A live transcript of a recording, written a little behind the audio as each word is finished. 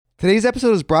Today's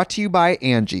episode is brought to you by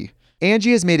Angie.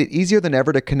 Angie has made it easier than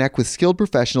ever to connect with skilled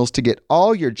professionals to get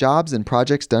all your jobs and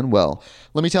projects done well.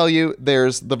 Let me tell you,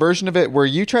 there's the version of it where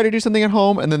you try to do something at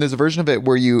home, and then there's a version of it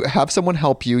where you have someone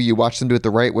help you, you watch them do it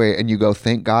the right way, and you go,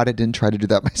 thank God I didn't try to do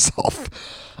that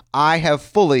myself. I have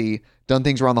fully done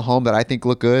things around the home that I think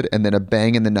look good, and then a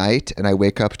bang in the night, and I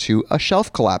wake up to a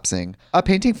shelf collapsing, a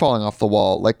painting falling off the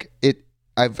wall.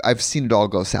 I've seen it all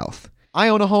go south. I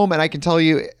own a home, and I can tell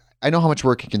you, I know how much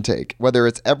work it can take. Whether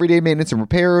it's everyday maintenance and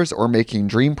repairs or making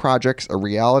dream projects a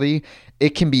reality,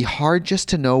 it can be hard just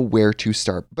to know where to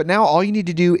start. But now all you need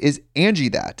to do is Angie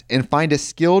that and find a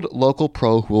skilled local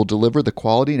pro who will deliver the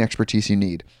quality and expertise you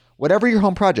need. Whatever your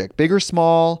home project, big or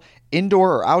small,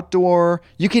 indoor or outdoor,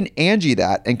 you can Angie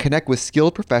that and connect with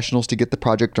skilled professionals to get the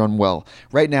project done well.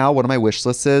 Right now, one of my wish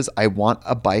lists is I want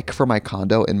a bike for my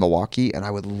condo in Milwaukee, and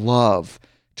I would love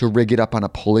to rig it up on a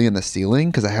pulley in the ceiling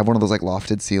because I have one of those like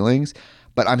lofted ceilings,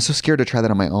 but I'm so scared to try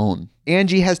that on my own.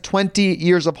 Angie has 20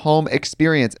 years of home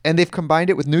experience, and they've combined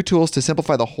it with new tools to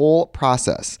simplify the whole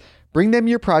process. Bring them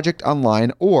your project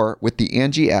online or with the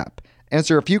Angie app.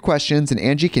 Answer a few questions and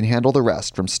Angie can handle the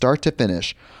rest from start to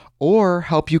finish, or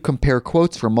help you compare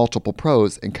quotes from multiple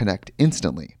pros and connect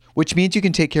instantly, which means you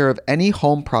can take care of any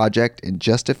home project in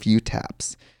just a few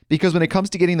taps. Because when it comes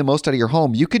to getting the most out of your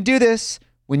home, you can do this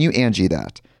when you Angie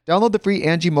that. Download the free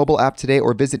Angie mobile app today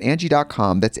or visit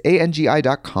Angie.com. That's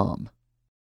ANGI.com.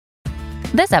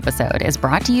 This episode is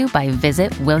brought to you by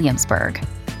Visit Williamsburg.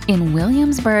 In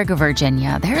Williamsburg,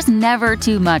 Virginia, there's never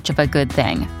too much of a good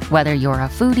thing. Whether you're a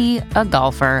foodie, a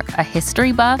golfer, a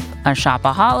history buff, a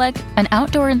shopaholic, an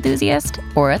outdoor enthusiast,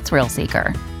 or a thrill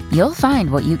seeker, you'll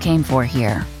find what you came for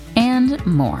here and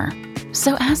more.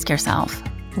 So ask yourself,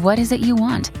 what is it you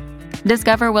want?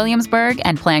 Discover Williamsburg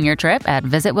and plan your trip at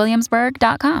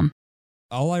visitwilliamsburg.com.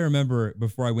 All I remember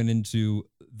before I went into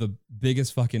the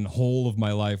biggest fucking hole of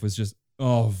my life was just,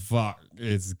 oh, fuck,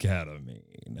 it's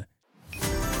ketamine.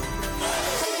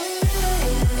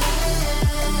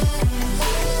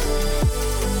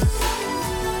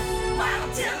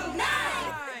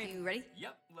 You ready?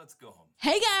 Yep, let's go home.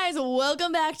 Hey guys,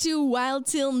 welcome back to Wild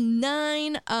Till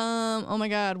 9. Oh my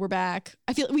god, we're back.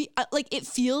 I feel it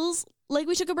feels like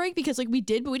we took a break because we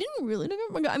did, but we didn't really take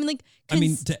a break. I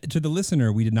mean, to the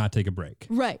listener, we did not take a break.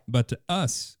 Right. But to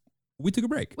us, we took a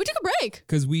break. We took a break.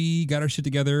 Because we got our shit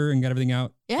together and got everything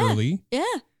out early. Yeah.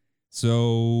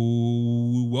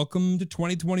 So, welcome to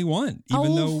 2021.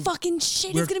 Even though fucking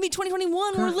shit, it's going to be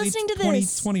 2021. We're listening to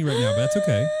this. 2020 right now, but that's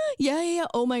okay. Yeah.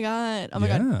 Oh my god. Oh my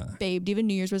god. Babe, do you have a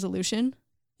New Year's resolution?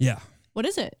 Yeah. What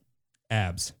is it?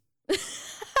 Abs.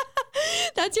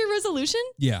 That's your resolution?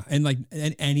 Yeah, and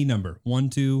any number. 1,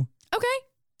 2. Okay.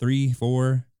 3,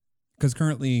 4. Because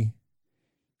currently,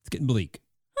 it's getting bleak.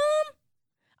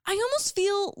 I almost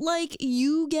feel like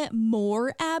you get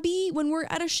more Abby when we're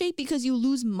out of shape because you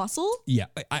lose muscle. Yeah,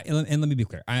 and let me be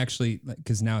clear. I actually,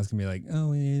 because now it's gonna be like,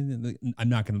 oh, I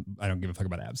don't give a fuck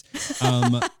about abs.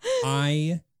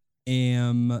 I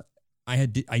did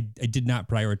not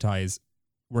prioritize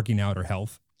working out or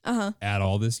health at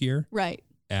all this year. Right.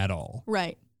 At all.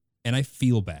 Right. And I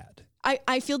feel bad.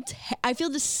 I feel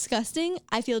disgusting.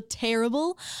 I feel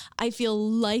terrible. I feel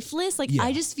lifeless. I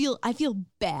feel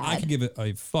bad. I could give it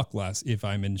a fuck less if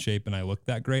I'm in shape and I look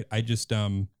that great. I just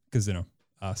because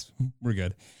us, we're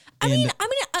good. I mean, a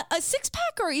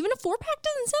 6-pack or even a 4-pack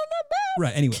doesn't sound that bad.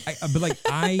 Right. Anyway,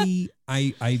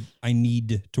 I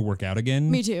need to work out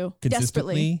again. Me too.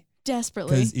 Consistently.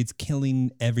 Desperately. Because it's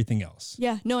killing everything else.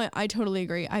 Yeah, no, I totally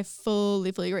agree. I fully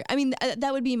agree. I mean,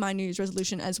 that would be my New Year's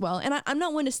resolution as well. And I'm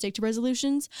not one to stick to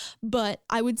resolutions, but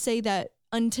I would say that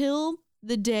until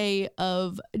the day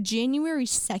of January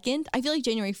 2nd, I feel like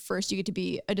January 1st, you get to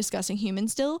be a disgusting human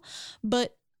still.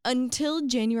 But until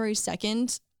January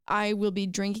 2nd, I will be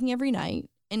drinking every night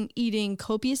and eating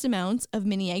copious amounts of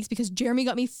mini eggs because Jeremy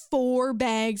got me 4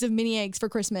 bags of mini eggs for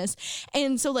Christmas.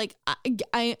 And so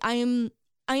I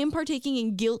am partaking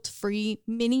in guilt-free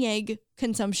mini egg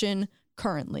consumption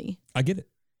currently. I get it.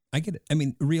 I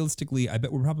mean, realistically, I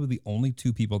bet we're probably the only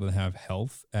 2 people that have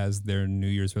health as their New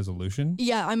Year's resolution.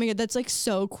 Yeah, I mean, that's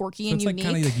so quirky and unique.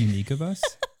 It's kind of unique of us.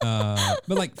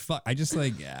 But fuck, I just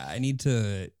I need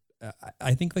to,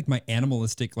 I think my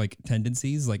animalistic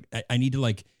tendencies, I need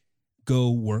to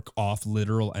go work off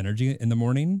literal energy in the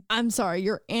morning. I'm sorry,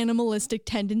 your animalistic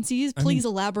tendencies? Please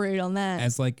elaborate on that.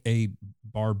 As a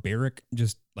barbaric,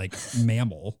 just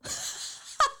mammal.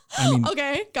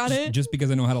 Okay, got it. Just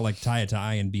because I know how to tie a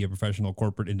tie and be a professional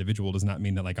corporate individual does not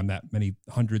mean that I'm that many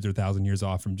hundreds or 1,000 years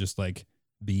off from just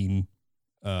being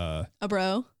a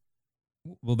bro.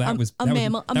 Well, that was a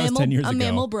 10 years ago. A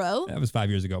mammal bro. That was 5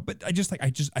 years ago. But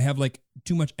I have like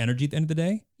too much energy at the end of the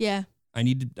day. Yeah. I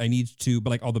need to, but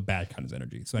like all the bad kinds of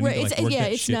energy. So I need to like work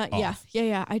that shit off.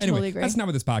 Yeah. I totally agree. That's not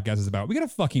what this podcast is about.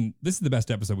 This is the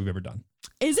best episode we've ever done.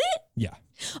 Is it? Yeah.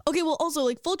 Okay, well, also,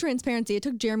 like, full transparency, it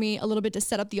took Jeremy a little bit to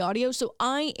set up the audio, so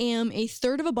I am a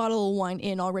third of a bottle of wine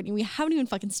in already. We haven't even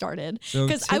fucking started.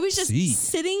 Because I was just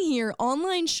sitting here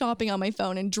online shopping on my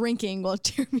phone and drinking while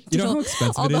Jeremy did how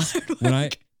expensive it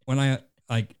is when I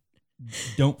like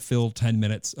don't fill 10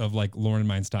 minutes of like Lauren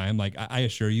Mine's time. Like I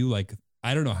assure you, like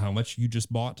I don't know how much you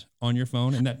just bought on your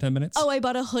phone in that 10 minutes. Oh, I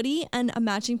bought a hoodie and a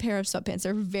matching pair of sweatpants.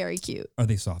 They're very cute. Are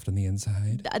they soft on the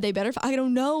inside? They better. I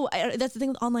don't know. That's the thing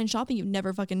with online shopping. You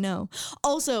never fucking know.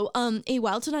 Also, a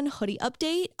Wild to Nine hoodie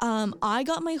update. I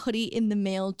got my hoodie in the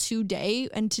mail today,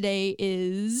 and today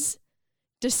is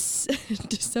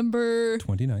December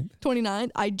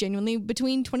 29th. I genuinely,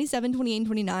 between 27, 28, and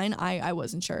 29, I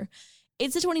wasn't sure.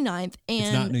 It's the 29th, and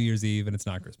it's not New Year's Eve and it's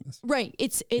not Christmas. Right.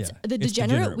 It's the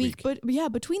degenerate week. But yeah,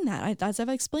 between that, as I've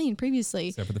explained previously.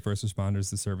 Except for the first responders,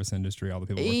 the service industry, all the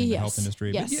people working in the health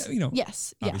industry. Yes. But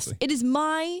yes. Obviously. It is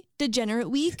my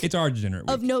degenerate week. It's our degenerate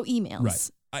week. Of no emails.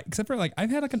 Right. Except for like, I've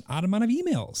had like an odd amount of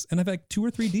emails, and I've had 2 or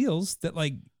 3 deals that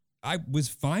like, I was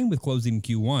fine with closing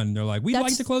Q1. They're like, we'd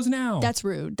like to close now. That's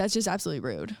rude. That's just absolutely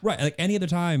rude. Right. Like any other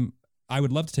time, I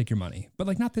would love to take your money, but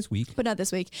like not this week.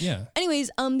 Yeah. Anyways,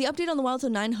 the update on the Wild Till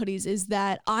 9 hoodies is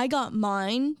that I got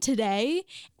mine today,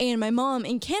 and my mom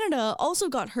in Canada also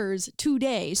got hers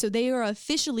today. So they are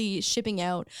officially shipping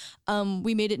out.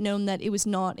 We made it known that it was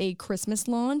not a Christmas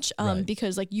launch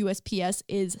because like USPS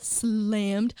is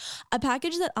slammed. A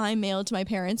package that I mailed to my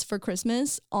parents for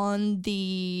Christmas on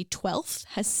the 12th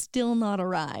has still not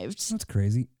arrived. That's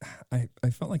crazy. I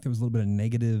felt like there was a little bit of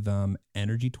negative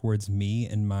energy towards me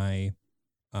and my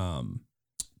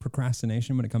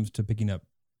procrastination when it comes to picking up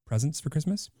presents for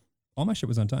Christmas. All my shit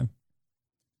was on time.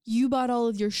 You bought all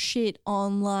of your shit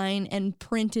online and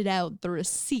printed out the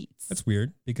receipts. That's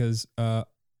weird because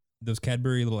those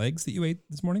Cadbury little eggs that you ate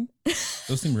this morning,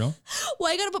 those seem real.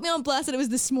 Well, you gotta put me on blast that it was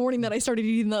this morning that I started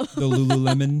eating them. The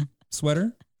Lululemon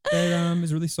sweater that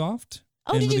is really soft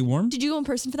and really warm. Did you go in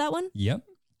person for that one? Yep.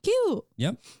 Cute.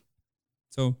 Yep.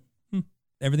 So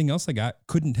everything else I got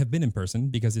couldn't have been in person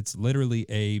because it's literally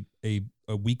a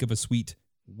week of a suite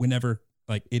whenever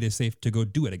like it is safe to go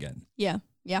do it again. Yeah.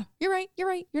 You're right. You're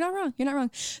not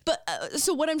wrong. But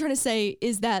so what I'm trying to say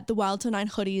is that the Wild Till 9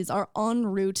 hoodies are en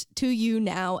route to you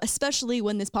now, especially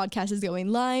when this podcast is going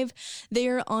live. They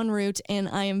are en route, and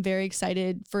I am very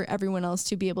excited for everyone else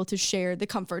to be able to share the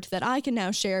comfort that I can now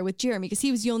share with Jeremy, because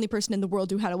he was the only person in the world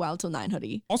who had a Wild Till 9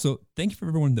 hoodie. Also, thank you for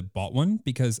everyone that bought one,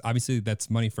 because obviously that's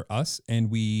money for us,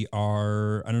 and we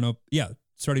are,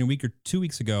 starting a week or 2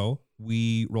 weeks ago,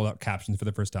 we rolled out captions for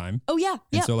the first time. Oh, yeah.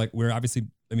 And so like we're obviously,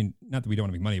 I mean, not that we don't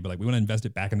want to make money, but like we want to invest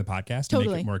it back in the podcast to make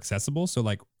it more accessible. So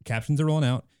like captions are rolling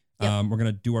out. Yep.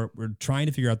 We're trying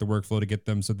to figure out the workflow to get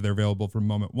them so that they're available for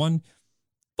moment one.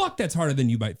 Fuck, that's harder than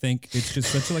you might think. It's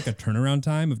just such like a turnaround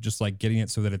time of just like getting it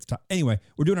so that it's anyway,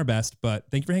 we're doing our best, but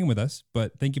thank you for hanging with us.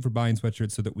 But thank you for buying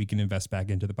sweatshirts so that we can invest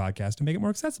back into the podcast and make it more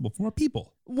accessible for more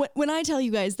people. When I tell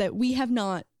you guys that we have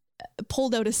not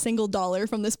pulled out a single dollar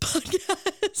from this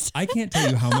podcast. I can't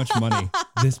tell you how much money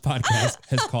this podcast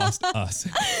has cost us.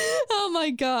 Oh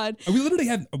my God.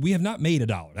 We have not made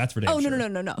 $1. That's for damn sure.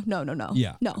 No.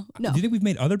 Yeah. No. Do you think we've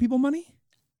made other people money?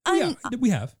 Yeah,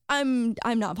 we have. I'm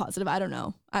not positive. I don't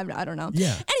know. I don't know.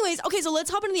 Yeah. Anyways, okay, so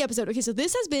let's hop into the episode. Okay, so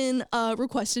this has been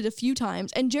requested a few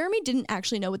times, and Jeremy didn't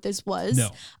actually know what this was.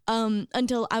 No.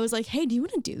 Until I was like, hey, do you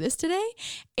want to do this today?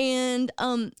 And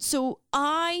so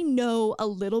I know a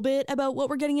little bit about what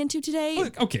we're getting into today.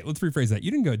 Okay, let's rephrase that.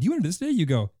 You didn't go, do you want to do this today? You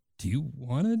go, do you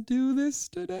want to do this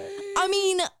today? I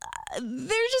mean,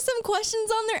 there's just some questions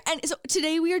on there. And so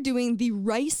today we are doing the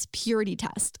rice purity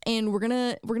test, and we're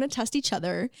gonna test each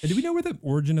other. And do we know where the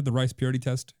origin of the rice purity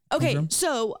test comes from?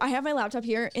 So I have my laptop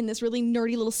here in this really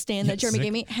nerdy little stand that Jeremy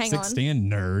gave me. Hang on.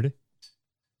 Stand, nerd.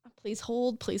 Please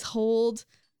hold.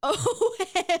 Oh,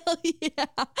 hell yeah.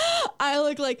 I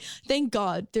look like, thank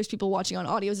God there's people watching on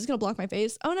audio. Is this gonna block my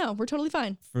face? Oh no, we're totally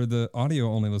fine. For the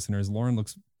audio only listeners, Lauren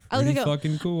looks pretty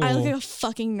fucking cool. I look like a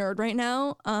fucking nerd right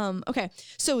now. Okay,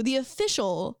 so the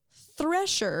official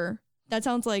Thresher, that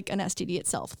sounds like an STD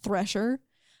itself, Thresher,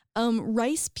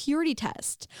 rice purity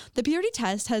test. The purity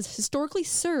test has historically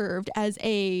served as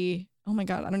a, oh my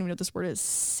God, I don't even know what this word is,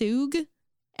 SEGUE,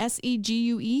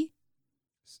 S-E-G-U-E?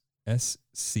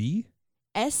 S-C?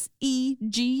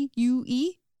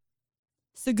 S-E-G-U-E?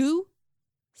 SEGUE?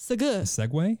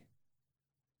 Segway?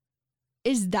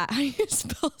 Is that how you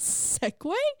spell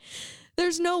Segway?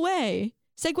 There's no way.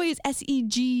 Segway is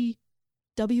Segway,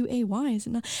 is it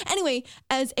not? Anyway,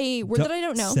 as a word that I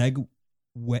don't know. Segway.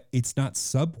 It's not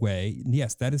Subway.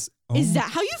 Yes, that is. Oh. Is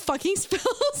that how you fucking spell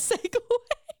Segway?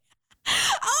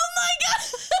 Oh my God.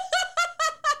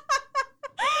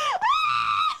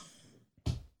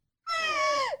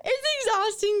 It's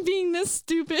exhausting being this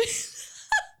stupid.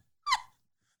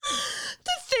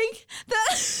 To think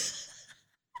that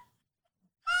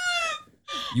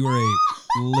You are a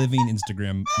living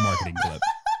Instagram marketing clip.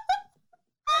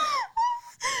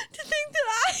 to think that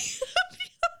I have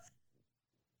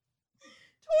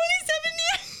 27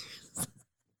 years.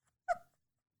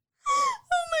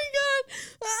 Oh my God.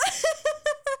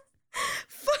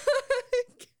 Fuck.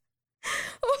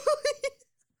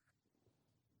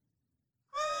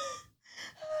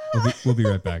 We'll be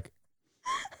right back.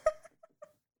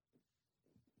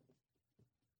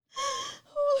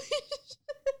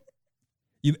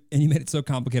 You made it so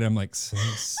complicated. I'm like, just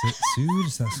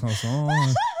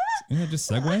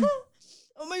Segway?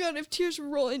 Oh my God, I have tears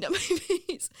rolling down my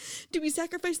face. Do we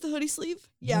sacrifice the hoodie sleeve?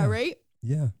 Yeah, right?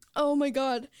 Yeah. Oh my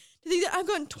God. To think that I've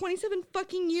gone 27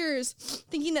 fucking years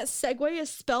thinking that Segway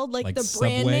is spelled like the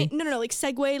brand Subway? name. No, like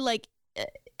Segway, like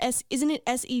isn't it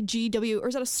SEGW, or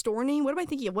is that a store name? What am I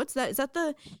thinking of? What's that? Is that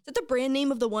the brand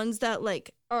name of the ones that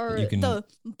like are the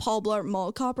Paul Blart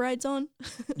Mall Cop rides on?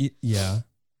 Yeah.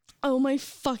 Oh my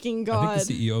fucking God. I think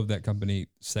the CEO of that company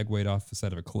segued off the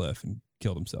side of a cliff and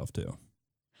killed himself too.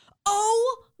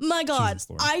 Oh my God.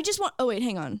 Jesus, Lord. I just want, oh wait,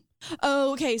 hang on.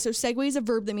 Oh, okay. So segue is a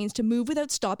verb that means to move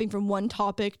without stopping from one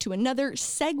topic to another.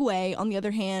 Segway, on the other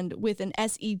hand, with an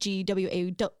SEGWAY,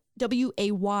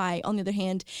 on the other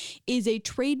hand, is a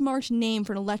trademarked name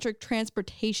for an electric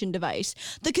transportation device.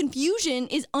 The confusion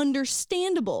is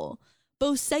understandable.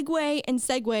 Both Segway and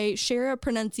Segway share a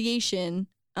pronunciation,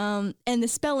 and the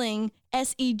spelling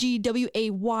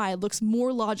SEGWAY looks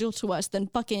more logical to us than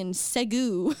fucking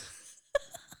Segu.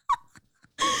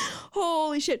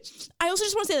 Holy shit. I also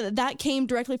just want to say that came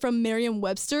directly from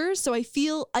Merriam-Webster. So I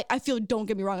feel, don't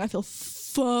get me wrong, I feel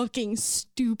fucking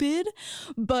stupid.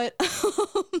 But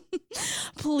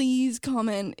please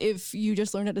comment if you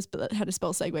just learned how to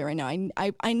spell Segway right now.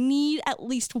 I need at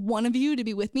least one of you to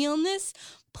be with me on this.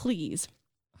 Please.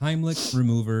 Heimlich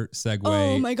remover, Segway.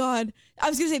 Oh my God. I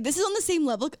was going to say, this is on the same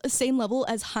level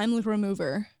as Heimlich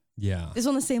remover. Yeah. This is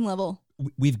on the same level.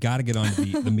 We've got to get on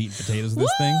to the meat and potatoes of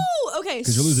this thing. Okay.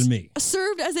 Because you're losing me.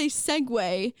 Served as a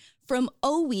segue from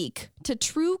O Week to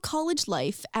true college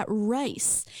life at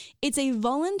Rice. It's a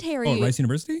voluntary. Oh, at Rice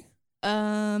University?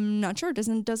 Not sure.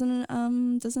 Doesn't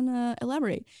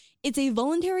elaborate. It's a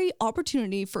voluntary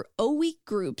opportunity for O Week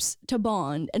groups to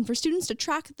bond and for students to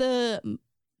track the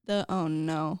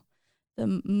maturation.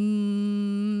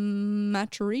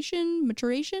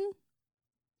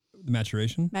 The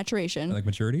maturation? Like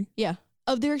maturity? Yeah.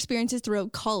 Of their experiences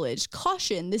throughout college.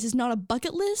 Caution, this is not a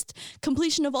bucket list.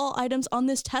 Completion of all items on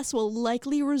this test will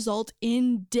likely result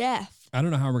in death. I don't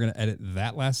know how we're going to edit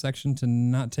that last section to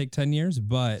not take 10 years,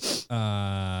 but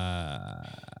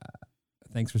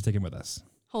thanks for sticking with us.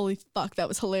 Holy fuck, that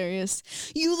was hilarious.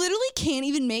 You literally can't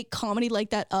even make comedy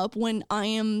like that up when I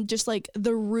am just like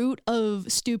the root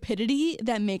of stupidity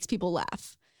that makes people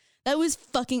laugh. That was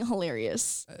fucking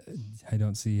hilarious. I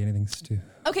don't see anything stupid.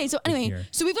 Okay, so anyway,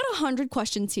 so we've got 100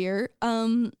 questions here.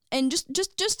 And just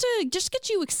to get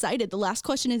you excited, the last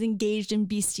question is engaged in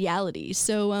bestiality.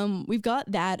 So we've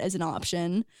got that as an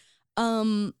option.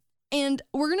 And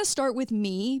we're gonna start with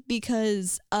me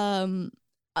because I've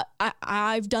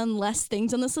done less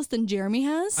things on this list than Jeremy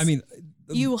has. I mean,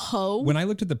 you hoe. When I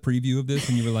looked at the preview of this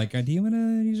and you were like, do you want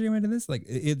to use your mind to this? Like,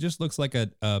 it just looks like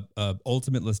a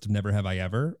ultimate list of never have I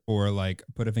ever, or like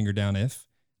put a finger down if.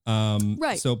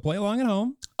 Right. So play along at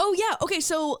home. Oh yeah. Okay.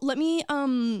 So let me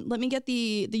get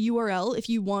the URL if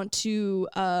you want to.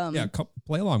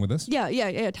 Play along with us.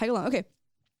 Yeah. Tag along. Okay.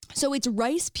 So it's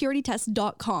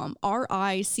ricepuritytest.com,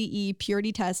 RICE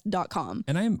puritytest.com.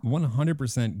 And I am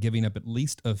 100% giving up at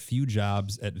least a few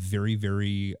jobs at very,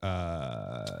 very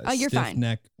stiff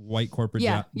neck white corporate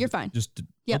job. You're fine.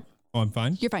 Yep. Oh, I'm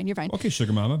fine? You're fine. Okay,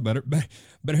 sugar mama. Better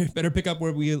pick up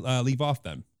where we leave off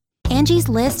then. Angie's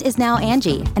List is now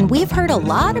Angie, and we've heard a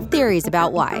lot of theories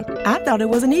about why. I thought it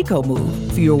was an eco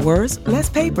move. Fewer words, less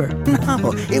paper.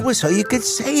 No, it was so you could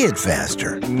say it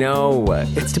faster. No,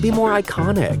 it's to be more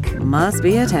iconic. Must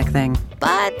be a tech thing.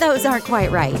 But those aren't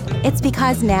quite right. It's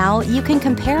because now you can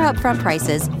compare upfront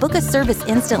prices, book a service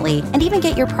instantly, and even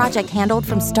get your project handled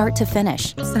from start to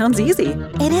finish. Sounds easy.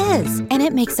 It is, and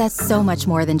it makes us so much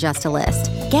more than just a list.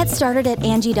 Get started at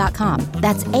Angie.com.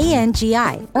 That's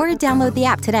ANGI, or download the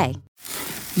app today.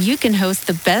 You can host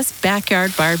the best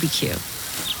backyard barbecue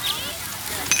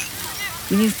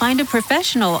when you find a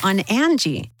professional on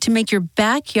Angie to make your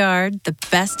backyard the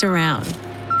best around.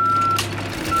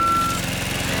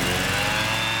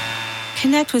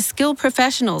 Connect with skilled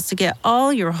professionals to get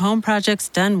all your home projects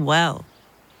done well.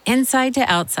 Inside to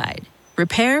outside,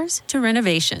 repairs to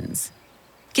renovations.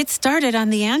 Get started on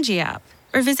the Angie app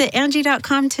or visit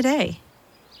Angie.com today.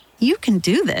 You can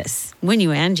do this when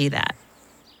you Angie that.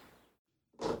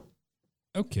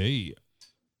 Okay.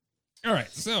 All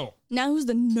right. So Now who's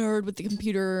the nerd with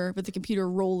the computer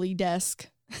rolly desk?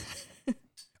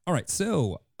 all right.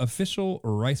 So official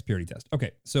rice purity test.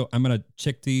 Okay. So I'm gonna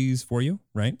check these for you,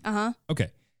 right? Uh-huh. Okay.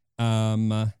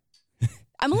 I'm a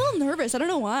little nervous. I don't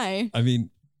know why. I mean,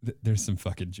 there's some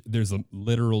fucking there's a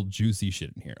literal juicy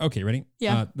shit in here. Okay, ready?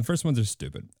 Yeah. The first ones are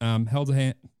stupid. Held a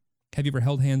hand. Have you ever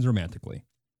held hands romantically?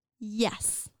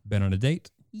 Yes. Been on a date?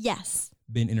 Yes.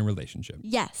 Been in a relationship?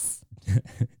 Yes.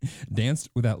 Danced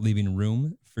without leaving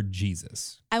room for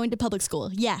Jesus? I went to public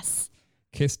school. Yes.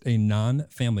 Kissed a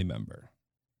non-family member?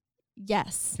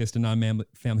 Yes. Kissed a non-family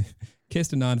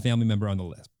member on the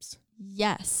lips?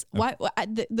 Yes. Okay. Why?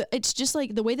 It's just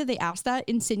like the way that they asked that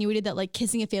insinuated that like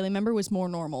kissing a family member was more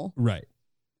normal. Right.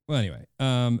 Well, anyway,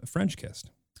 French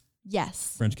kissed?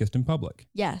 Yes. French kissed in public?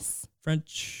 Yes.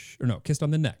 Kissed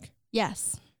on the neck?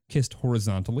 Yes. Kissed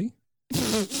horizontally?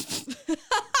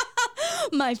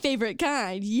 My favorite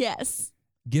kind. Yes.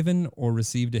 Given or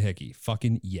received a hickey?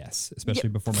 Fucking yes, especially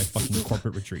before my fucking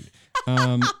corporate retreat.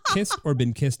 Kissed or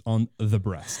been kissed on the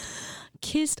breast?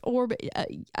 Kissed or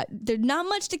there's not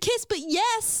much to kiss, but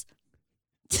yes.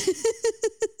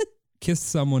 Kissed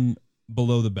someone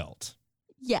below the belt?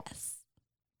 Yes.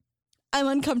 I'm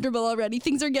uncomfortable already.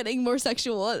 Things are getting more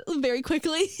sexual very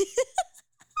quickly.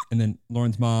 And then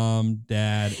Lauren's mom,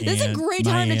 dad, This is a great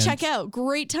time to check out.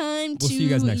 Great time to see you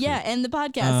guys next week. end the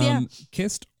podcast.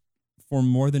 Kissed for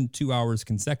more than 2 hours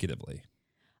consecutively?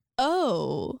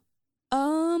 Oh.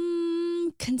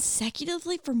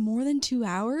 Consecutively for more than 2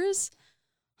 hours?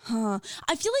 Huh.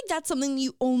 I feel like that's something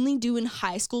you only do in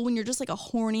high school when you're just like a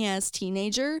horny ass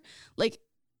teenager. Like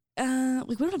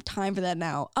we don't have time for that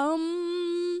now.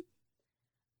 I'm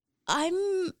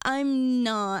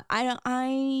not.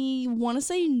 I want to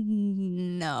say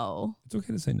no. It's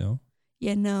okay to say no.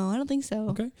 Yeah, no, I don't think so.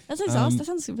 Okay. That's exhausting. That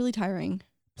sounds really tiring.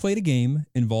 Played a game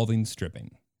involving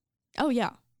stripping. Oh,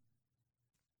 yeah.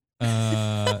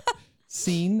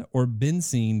 Seen or been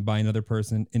seen by another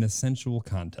person in a sensual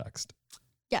context.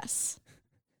 Yes.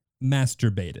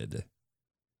 Masturbated.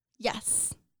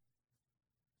 Yes.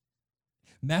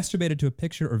 Masturbated to a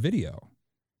picture or video.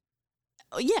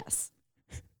 Oh, yes.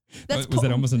 Was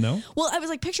that almost a no? Well, I was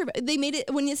like, picture. They made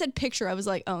it, when you said picture, I was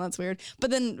like, oh, that's weird. But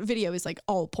then video is like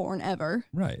all porn ever.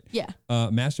 Right. Yeah.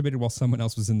 Masturbated while someone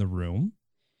else was in the room.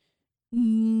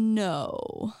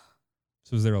 No.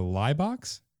 So is there a lie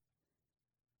box?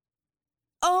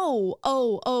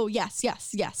 Oh, yes.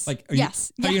 Like,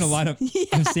 yes. How are you going to line up? Yes.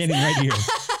 I'm standing right here.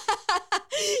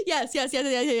 Yes.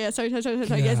 Sorry.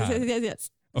 Yes.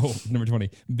 Oh, number 20.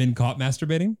 Been caught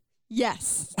masturbating?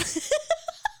 Yes.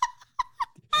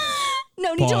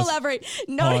 No need to elaborate.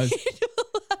 No need to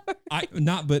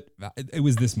elaborate. But it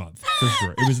was this month for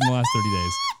sure. It was in the last 30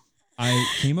 days. I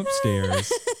came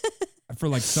upstairs for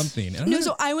like something.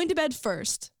 So I went to bed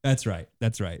first. That's right.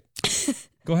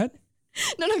 Go ahead.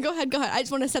 No, go ahead. I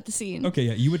just want to set the scene. Okay,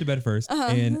 yeah. You went to bed first,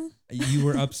 and you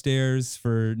were upstairs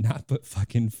for not but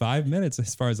fucking 5 minutes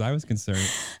as far as I was concerned.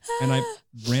 And I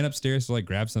ran upstairs to like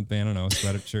grab something, I don't know,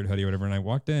 sweater, shirt, hoodie, whatever, and I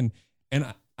walked in, and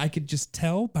I could just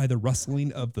tell by the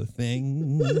rustling of the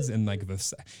things and like I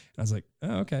was like,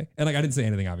 oh, okay. And like, I didn't say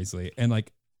anything, obviously. And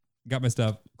like, got my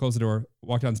stuff, closed the door,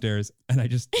 walked downstairs, and I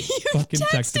just fucking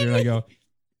texted her and I go,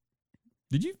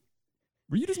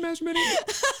 were you just masturbating?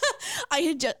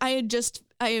 I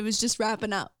was just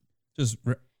wrapping up. Just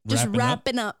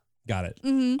wrapping up. Got it.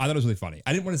 Mm-hmm. I thought it was really funny.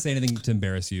 I didn't want to say anything to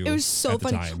embarrass you. It was so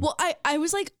funny. Time. Well, I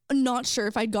was like not sure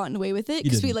if I'd gotten away with it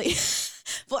because we like,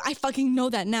 well, I fucking know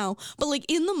that now. But like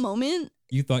in the moment,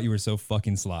 you thought you were so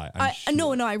fucking sly.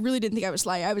 No, I really didn't think I was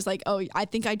sly. I was like, oh, I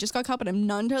think I just got caught, but I'm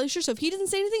not entirely sure. So if he doesn't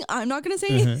say anything, I'm not going to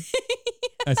say anything.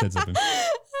 I said something.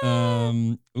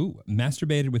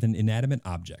 Masturbated with an inanimate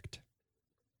object.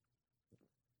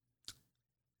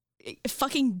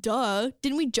 Fucking duh.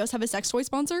 Didn't we just have a sex toy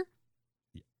sponsor?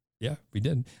 Yeah, we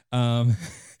did.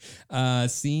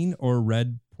 Seen or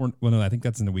read porn. Well, no, I think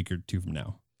that's in a week or two from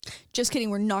now. Just kidding.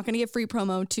 We're not going to get free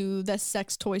promo to the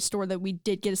sex toy store that we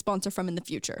did get a sponsor from in the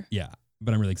future. Yeah,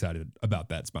 but I'm really excited about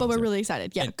that sponsor. But we're really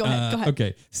excited. Yeah, go ahead.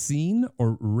 Okay. Seen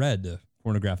or read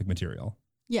pornographic material?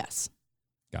 Yes.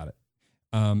 Got it.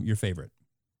 Your favorite.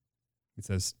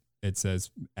 It says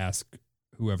ask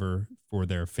whoever for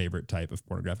their favorite type of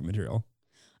pornographic material.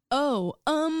 Oh,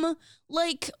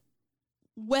 like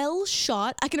well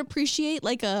shot. I can appreciate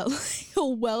like a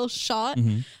well shot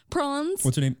prawns.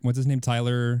 What's her name? What's his name?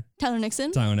 Tyler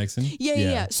Nixon.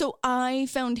 Yeah. So I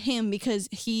found him because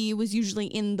he was usually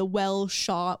in the well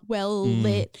shot, well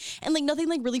lit, and like nothing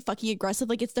like really fucking aggressive.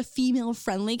 Like it's the female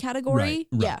friendly category.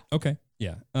 Right. Yeah. Okay.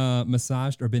 Yeah.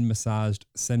 Massaged or been massaged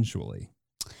sensually?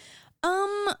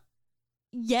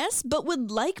 Yes, but would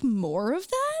like more of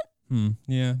that.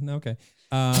 Yeah. No. Okay.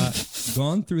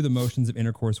 Gone through the motions of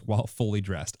intercourse while fully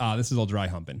dressed. This is all dry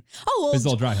humping. Oh, well, this is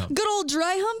all dry hump. Good old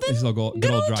dry humping. This is all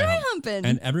good old dry humping.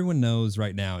 And everyone knows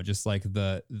right now, just like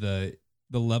the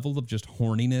level of just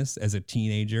horniness as a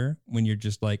teenager when you're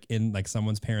just like in like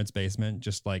someone's parents' basement,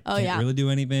 just like can't really do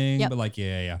anything, but like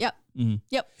yeah. Yep.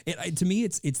 Yep. To me,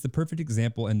 it's the perfect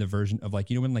example and the version of like,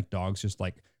 you know, when like dogs just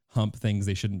like hump things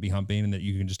they shouldn't be humping and that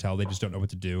you can just tell they just don't know what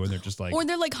to do and they're just like, or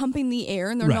they're like humping the air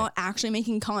and they're not actually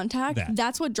making contact.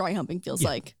 That's what dry humping feels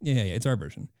like. Yeah. It's our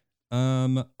version.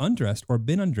 Undressed or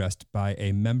been undressed by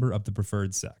a member of the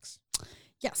preferred sex.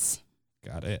 Yes.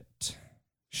 Got it.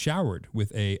 Showered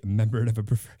with a member of a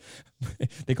preferred,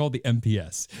 they call it the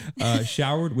MPS.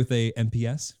 Showered with a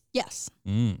MPS. Yes.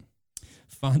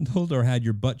 Fondled or had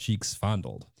your butt cheeks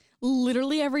fondled.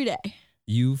 Literally every day.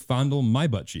 You fondle my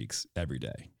butt cheeks every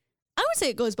day. I would say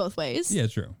it goes both ways. Yeah,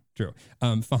 true.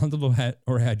 Fondled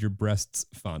or had your breasts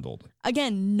fondled.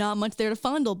 Again, not much there to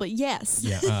fondle, but yes.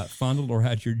 Yeah, fondled or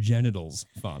had your genitals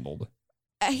fondled.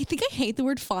 I think I hate the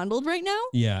word fondled right now.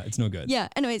 Yeah, it's no good. Yeah,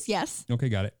 anyways, yes. Okay,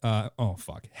 got it. Oh,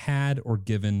 fuck. Had or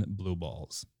given blue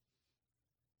balls.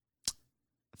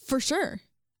 For sure.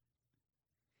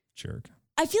 Jerk.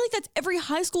 I feel like that's every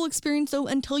high school experience, though,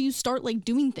 until you start like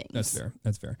doing things. That's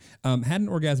fair. Had an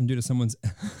orgasm due to someone's,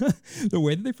 the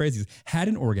way that they phrase these, had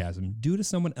an orgasm due to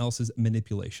someone else's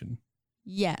manipulation.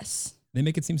 Yes. They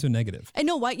make it seem so negative. I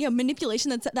know why. Yeah,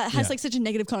 manipulation, that has like such a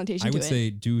negative connotation to it. I would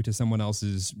say due to someone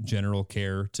else's general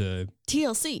care to...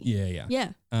 TLC. Yeah.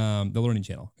 The Learning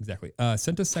Channel, exactly.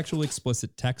 Sent a sexually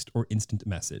explicit text or instant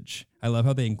message. I love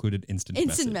how they included instant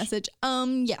message.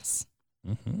 Yes.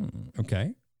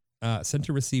 Okay. Sent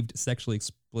or received sexually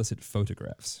explicit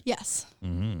photographs. Yes.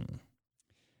 The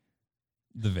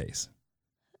vase.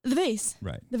 The vase.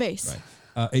 Right. The vase.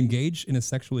 Right. Engaged in a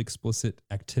sexually explicit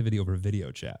activity over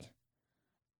video chat.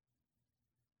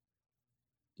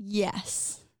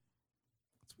 Yes.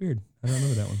 It's weird. I don't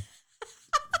remember that one.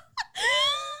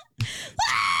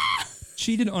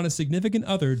 Cheated on a significant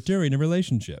other during a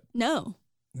relationship. No.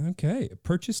 Okay.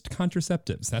 Purchased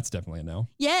contraceptives. That's definitely a no.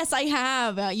 Yes, I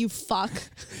have. You fuck.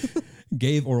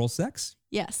 Gave oral sex.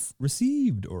 Yes.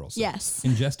 Received oral sex. Yes.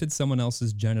 Ingested someone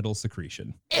else's genital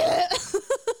secretion. I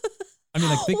mean,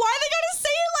 like, why they gotta say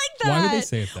it like that? Why would they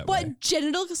say it that way? What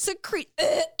genital secrete?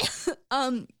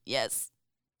 Yes.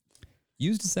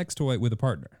 Used a sex toy with a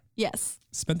partner. Yes.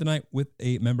 Spent the night with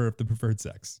a member of the preferred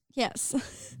sex. Yes.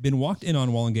 Been walked in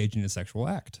on while engaging in a sexual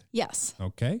act. Yes.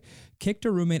 Okay. Kicked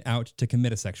a roommate out to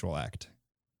commit a sexual act.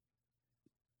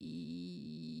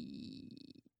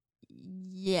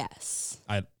 Yes.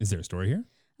 Is there a story here?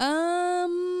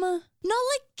 Not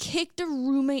like kicked a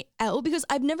roommate out because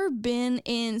I've never been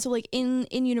in, so like in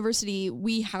university,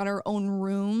 we had our own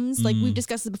rooms. Like we've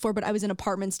discussed this before, but I was in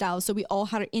apartment style. So we all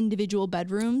had our individual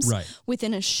bedrooms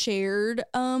within a shared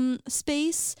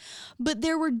space. But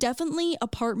there were definitely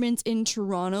apartments in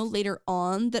Toronto later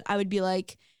on that I would be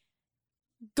like,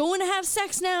 going to have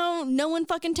sex now. No one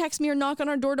fucking text me or knock on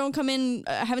our door. Don't come in.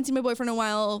 I haven't seen my boyfriend in a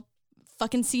while.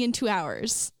 Fucking see you in 2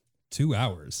 hours. 2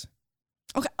 hours.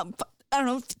 Okay. I don't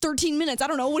know, 13 minutes. I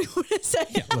don't know. What do you want to say?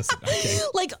 Yeah, listen, okay.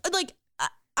 like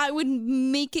I would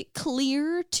make it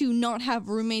clear to not have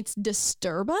roommates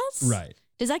disturb us. Right.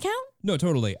 Does that count? No,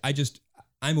 totally.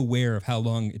 I'm aware of how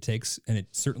long it takes, and it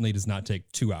certainly does not take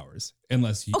 2 hours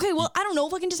unless you... Okay, well, I don't know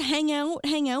if I can just hang out,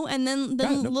 and then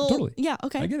totally. Yeah,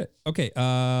 okay. I get it. Okay,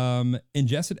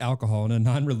 ingested alcohol in a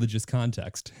non-religious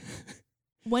context.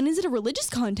 When is it a religious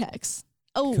context?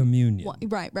 Oh, communion.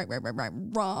 Right.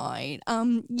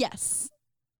 Yes.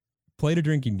 Played a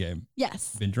drinking game.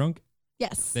 Yes. Been drunk.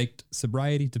 Yes. Faked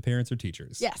sobriety to parents or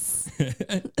teachers. Yes.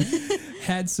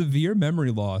 Had severe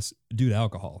memory loss due to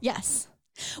alcohol. Yes.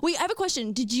 Wait, I have a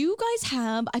question. Did you guys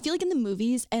have, I feel like in the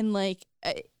movies and like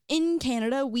in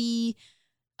Canada, we,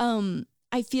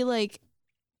 I feel like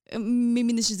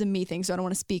maybe this is a me thing, so I don't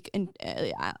want to speak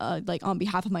like on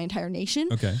behalf of my entire nation.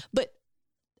 Okay. But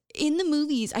in the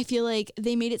movies, I feel like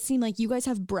they made it seem like you guys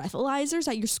have breathalyzers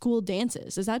at your school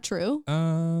dances. Is that true?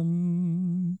 I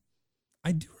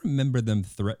do remember them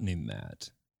threatening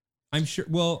that. I'm sure.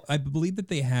 Well, I believe that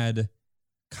they had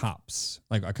cops,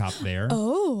 like a cop there.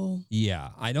 Oh. Yeah.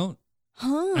 I don't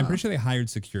Huh. I'm pretty sure they hired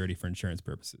security for insurance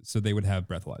purposes, so they would have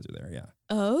breathalyzer there. Yeah.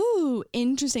 Oh,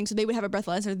 interesting. So they would have a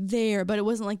breathalyzer there, but it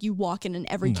wasn't like you walk in and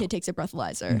every kid takes a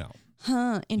breathalyzer. No.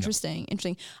 Huh. Interesting.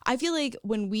 Interesting. I feel like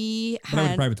when we But I went to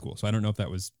had. private school, so I don't know if that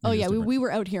was. Oh yeah, different. we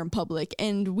were out here in public,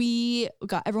 and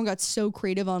everyone got so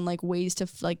creative on like ways to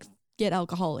like get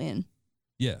alcohol in.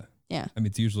 Yeah. Yeah. I mean,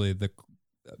 it's usually the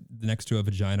next to a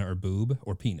vagina or boob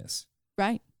or penis.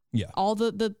 Right. Yeah. All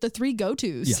the three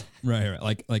go-tos. Yeah. Right.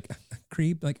 Like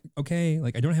creep. Like okay.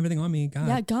 Like I don't have anything on me. God.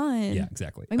 Yeah, God. Yeah.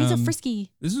 Exactly. Maybe it's so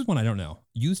frisky. This is one I don't know.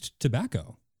 Used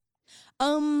tobacco.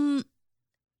 No,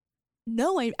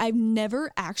 I've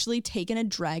never actually taken a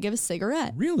drag of a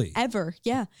cigarette. Really? Ever.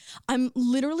 Yeah. I'm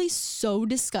literally so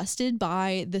disgusted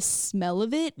by the smell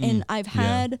of it. And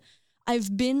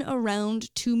I've been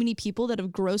around too many people that have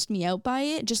grossed me out by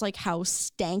it, just like how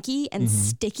stanky and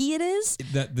sticky it is.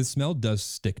 That the smell does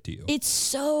stick to you. It's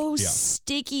so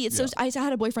sticky. It's so. I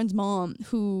had a boyfriend's mom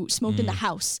who smoked in the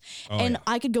house, and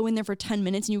I could go in there for 10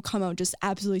 minutes and you come out just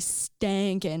absolutely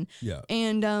stankin'. Yeah.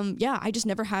 And I just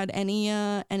never had any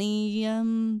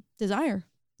desire.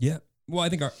 Yeah. Well, I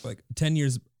think like 10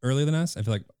 years earlier than us, I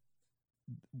feel like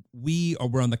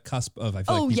we're on the cusp of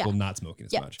people not smoking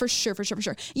as much. For sure.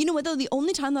 You know what though? The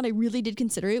only time that I really did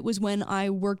consider it was when I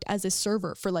worked as a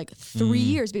server for like 3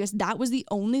 years, because that was the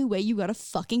only way you got a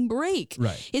fucking break.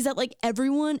 Right. Is that like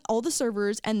everyone, all the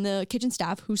servers and the kitchen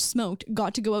staff who smoked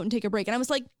got to go out and take a break. And I was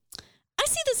like, I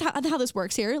see this how this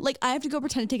works here. Like I have to go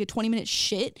pretend to take a 20-minute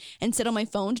shit and sit on my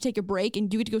phone to take a break,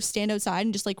 and you get to go stand outside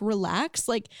and just like relax.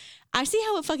 Like I see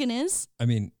how it fucking is. I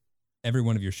mean, every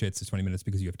one of your shits is 20 minutes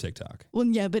because you have TikTok. Well,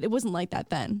 yeah, but it wasn't like that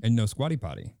then. And no squatty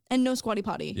potty. And no squatty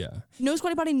potty. Yeah. No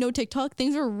squatty potty, no TikTok.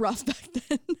 Things were rough back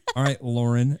then. All right,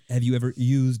 Lauren, have you ever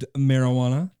used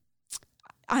marijuana?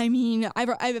 I mean,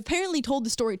 I've apparently told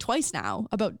the story twice now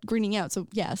about greening out, so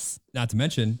yes. Not to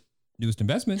mention, newest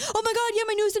investment. Oh my God, yeah,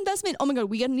 my newest investment. Oh my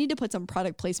God, we need to put some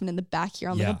product placement in the back here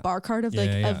on like a bar card of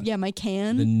my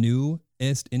can. The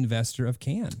newest investor of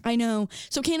Can. I know.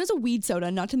 So Can is a weed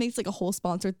soda, not to make this like a whole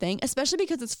sponsored thing, especially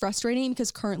because it's frustrating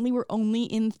because currently we're only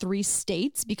in 3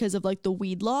 states because of like the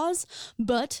weed laws,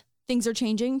 but things are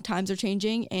changing, times are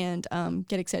changing, and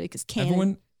get excited because Can.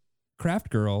 Everyone,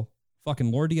 Craft Girl,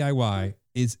 fucking Lord DIY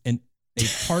is a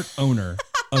part owner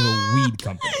of a weed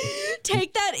company.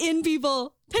 Take that in,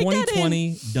 people. Take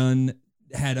 2020 done.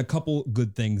 Had a couple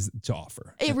good things to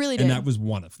offer. It really did. And that was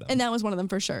one of them. And that was one of them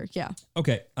for sure. Yeah.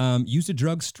 Okay. Used a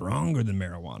drug stronger than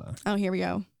marijuana. Oh, here we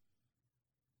go.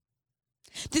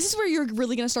 This is where you're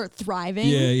really going to start thriving.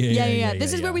 Yeah.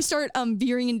 This is where we start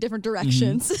veering in different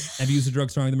directions. Have you used a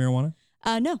drug stronger than marijuana?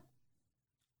 No.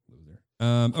 Loser.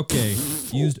 Okay.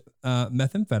 Used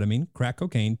methamphetamine, crack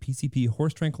cocaine, PCP,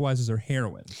 horse tranquilizers, or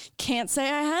heroin? Can't say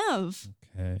I have.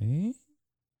 Okay.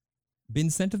 Been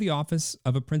sent to the office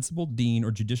of a principal, dean,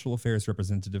 or judicial affairs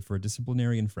representative for a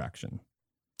disciplinary infraction?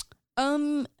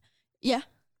 Yeah. You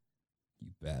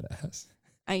badass.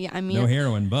 I mean, no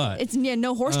heroin, but it's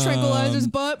no horse tranquilizers,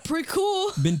 but pretty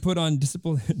cool. Been put on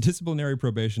disciplinary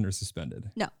probation or suspended?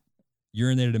 No.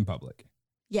 Urinated in public?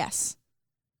 Yes.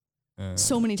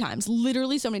 So many times,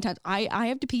 literally so many times. I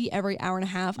have to pee every hour and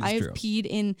a half. I have peed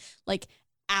in like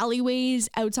alleyways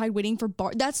outside waiting for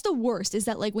bar. That's the worst, is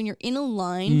that like when you're in a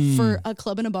line for a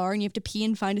club and a bar and you have to pee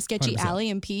and find a sketchy 100%. Alley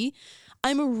and pee.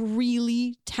 I'm a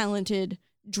really talented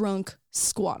drunk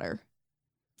squatter.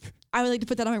 I would like to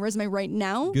put that on my resume right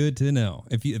now. Good to know.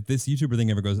 If this YouTuber thing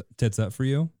ever goes tits up for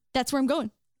you, that's where I'm going.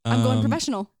 I'm going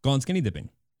professional. Gone skinny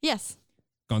dipping? Yes.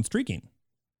 Gone streaking?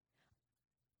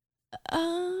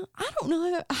 I don't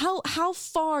know how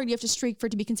far do you have to streak for it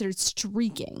to be considered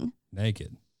streaking?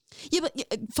 Naked. Yeah, but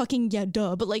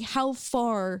duh. But like, how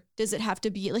far does it have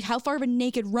to be? Like, how far of a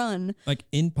naked run? Like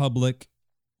in public,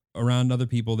 around other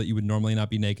people that you would normally not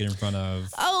be naked in front of.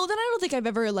 Oh, then I don't think I've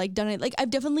ever like done it. Like I've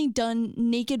definitely done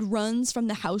naked runs from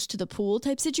the house to the pool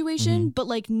type situation, but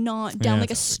like not down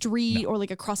like a street or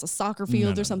like across a soccer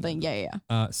field or something. No.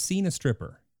 Yeah. Seen a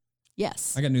stripper?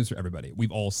 Yes. I got news for everybody.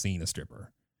 We've all seen a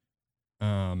stripper.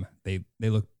 They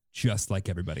look just like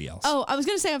everybody else. Oh, I was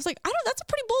gonna say, that's a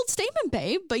pretty bold statement,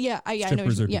 babe. But yeah, I know.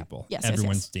 Strippers are people. Yes,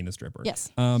 everyone's seen a stripper.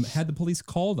 Yes. Had the police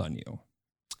called on you?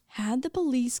 Had the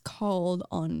police called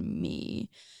on me?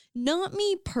 Not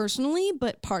me personally,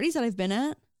 but parties that I've been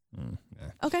at.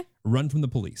 Okay. Run from the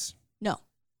police? No.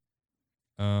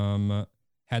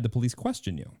 Had the police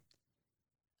question you?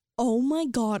 Oh my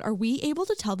God, are we able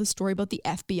to tell the story about the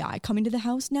FBI coming to the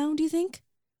house now, do you think?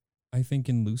 I think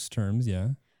in loose terms, yeah.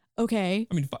 Okay.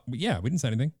 I mean, yeah, we didn't say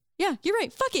anything. Yeah, you're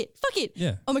right. Fuck it.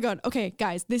 Yeah. Oh my God. Okay,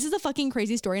 guys, this is a fucking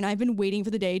crazy story, and I've been waiting for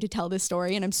the day to tell this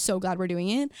story, and I'm so glad we're doing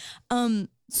it.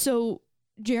 So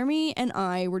Jeremy and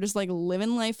I were just like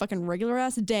living life, fucking regular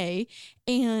ass day,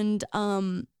 and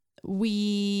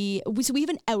we have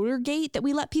an outer gate that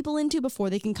we let people into before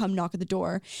they can come knock at the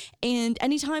door. And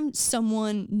anytime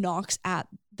someone knocks at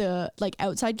the like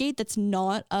outside gate that's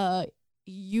not a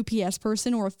UPS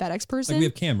person or a FedEx person, Like we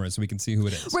have cameras so we can see who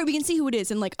it is. right, we can see who it is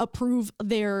and like approve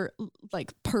their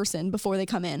like person before they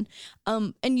come in.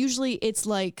 And usually it's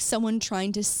like someone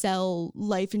trying to sell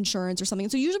life insurance or something.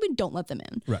 So usually we don't let them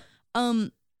in. Right.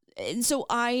 And so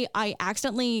I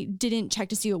accidentally didn't check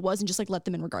to see who it was and just like let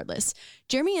them in regardless.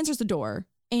 Jeremy answers the door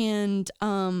and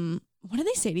what did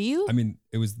they say to you? I mean,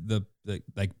 it was the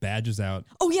like badges out.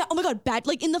 Oh yeah, oh my god, bad,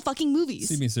 like in the fucking movies.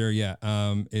 Excuse me, sir. Yeah.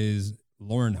 Is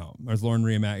Lauren home? Or is Lauren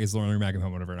Reamack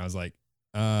home? Whatever. And I was like,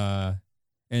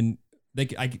 and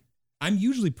I'm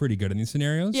usually pretty good in these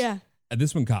scenarios. Yeah. And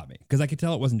this one caught me because I could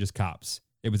tell it wasn't just cops.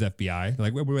 It was FBI.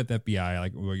 Like we're with FBI.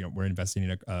 Like we're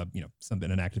investigating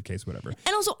something, an active case, whatever.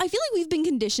 And also, I feel like we've been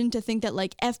conditioned to think that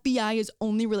like FBI is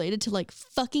only related to like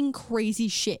fucking crazy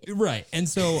shit. Right. And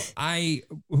so I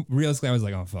realistically I was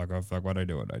like, oh fuck, what'd I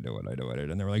do? And they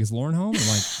were like, is Lauren home? I'm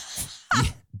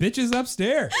like, bitch is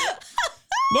upstairs.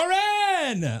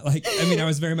 Lauren! Like, I mean, I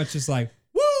was very much just like,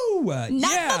 woo!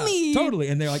 Yeah, for me. Totally.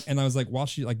 And they're like, and I was like, while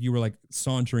she like you were like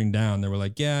sauntering down, they were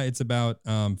like, yeah, it's about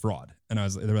fraud. And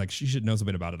they were like, she should know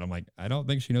something about it. I'm like, I don't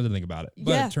think she knows anything about it.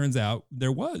 But Yeah. it turns out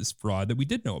there was fraud that we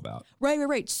did know about.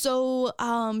 Right. So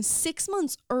 6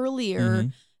 months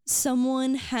earlier,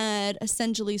 someone had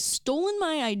essentially stolen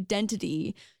my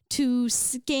identity to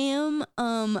scam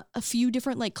a few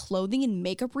different like clothing and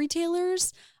makeup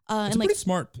retailers. It's and a like pretty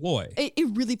smart ploy. it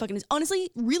really fucking is. Honestly,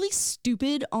 really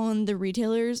stupid on the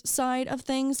retailer's side of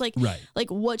things. Like, Right. like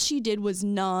what she did was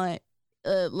not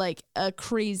like a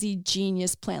crazy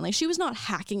genius plan. Like she was not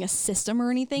hacking a system or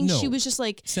anything. No. She was just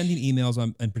like Sending emails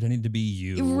and pretending to be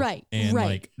you. Right, And right.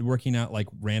 like working out like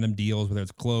random deals, whether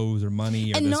it's clothes or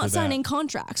money or and this not or that. signing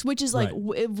contracts, which is like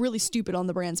Right. really stupid on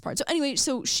the brand's part. So anyway,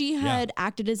 so she had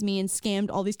acted as me and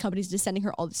scammed all these companies into sending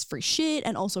her all this free shit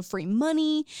and also free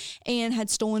money, and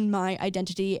had stolen my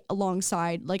identity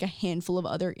alongside like a handful of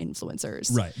other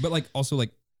influencers. Right. But like also like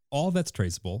all that's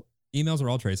traceable. Emails are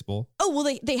all traceable. Oh,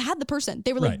 well, they had the person.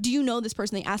 They were like, Right. do you know this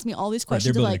person? They asked me all these Right,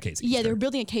 questions. they're building a like, case against yeah, they were her.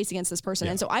 building a case against this person.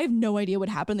 Yeah. And so I have no idea what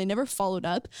happened. They never followed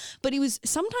up, but it was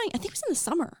sometime, I think it was in the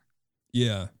summer.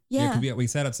 Yeah. Yeah. 'Cause we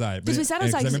sat outside. Because we sat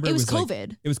outside 'cause remember it was like-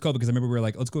 COVID. it was COVID because I remember we were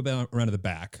like, let's go around to the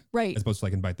back. Right. As opposed to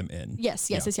like invite them in. Yes.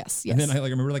 Yeah. And And then I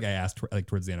like remember like I asked like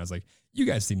towards the end, I was like, you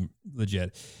guys seem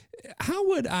legit. How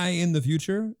would I in the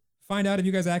future find out if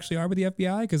you guys actually are with the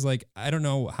FBI? Because like I don't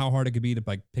know how hard it could be to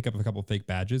like pick up a couple of fake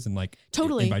badges and like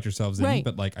Totally. invite yourselves in. Right.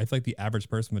 But like I feel like the average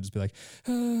person would just be like,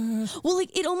 Well,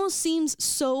 like it almost seems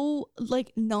so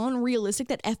like non-realistic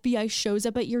that FBI shows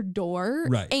up at your door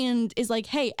Right. and is like,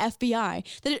 hey, FBI.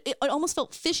 That it almost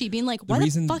felt fishy being like, why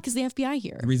reason- the fuck is the FBI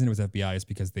here? the reason it was FBI is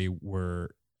because they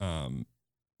were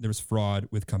there was fraud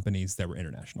with companies that were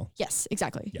international. Yes,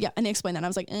 exactly. Yeah. Yeah. And they explained that. And I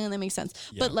was like, that makes sense.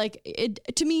 Yeah. But like it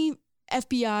to me,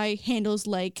 FBI handles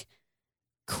like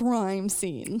crime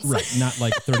scenes. Right. Not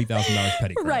like $30,000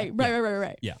 petty crime.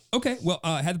 Right. Yeah. Okay. Well,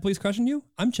 had the police question you?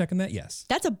 I'm checking that. Yes.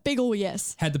 That's a big ol'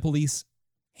 yes. Had the police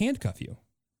handcuff you?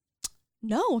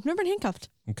 No, I've never been handcuffed.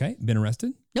 Okay. Been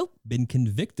arrested? Nope. Been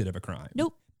convicted of a crime?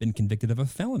 Nope. Been convicted of a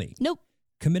felony? Nope.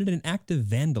 Committed an act of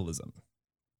vandalism?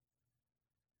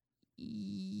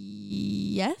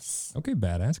 Yes. Okay,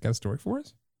 badass. Got a story for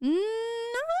us? Not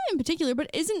in particular, but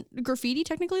isn't graffiti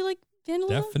technically like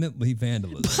vandalism? Definitely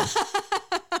vandalism.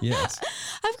 Yes.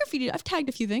 I've graffitied. I've tagged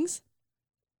a few things.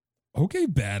 Okay,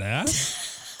 badass.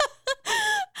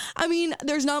 I mean,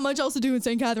 there's not much else to do in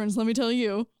St. Catharines, let me tell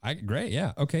you. Great.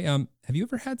 Yeah. Okay. Have you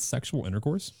ever had sexual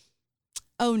intercourse?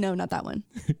 Oh, no, not that one.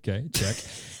 Okay, check.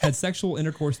 Had sexual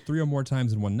intercourse 3 or more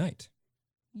times in one night?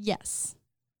 Yes.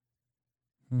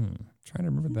 Trying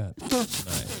to remember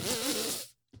that.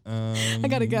 Night. I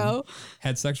gotta go.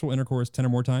 Had sexual intercourse 10 or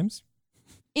more times?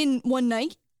 In one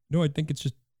night? No, I think it's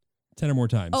just 10 or more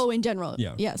times. Oh, in general.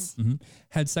 Yeah. Yes.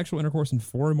 Had sexual intercourse in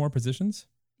 4 or more positions?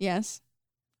 Yes.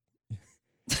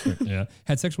 Yeah.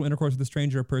 Had sexual intercourse with a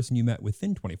stranger or person you met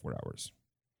within 24 hours?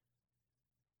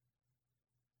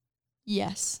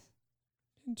 Yes.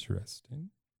 Interesting.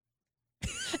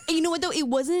 And you know what though? It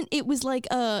was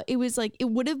like it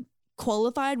would have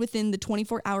qualified within the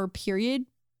 24-hour period,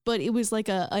 but it was like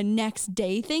a next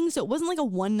day thing. So it wasn't like a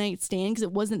one night stand because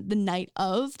it wasn't the night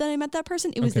of that I met that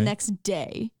person. It was the Okay. next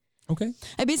day. Okay.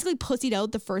 I basically pussied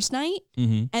out the first night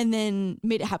and then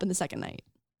made it happen the second night.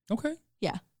 Okay.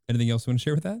 Yeah. Anything else you want to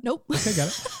share with that? Nope. Okay, got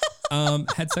it.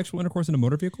 Had sexual intercourse in a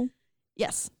motor vehicle?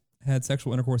 Yes. Had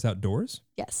sexual intercourse outdoors?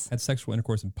 Yes. Had sexual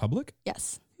intercourse in public?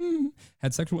 Yes.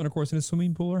 Had sexual intercourse in a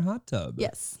swimming pool or hot tub?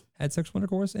 Yes. Had sexual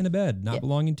intercourse in a bed not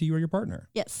belonging to you or your partner?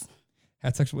 Yes.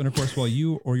 Had sexual intercourse while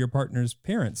you or your partner's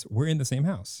parents were in the same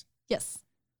house? Yes.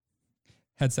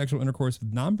 Had sexual intercourse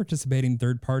with non-participating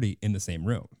third party in the same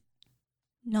room?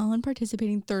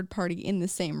 Non-participating third party in the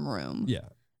same room. Yeah.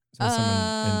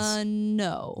 So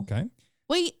no. Okay.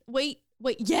 Wait.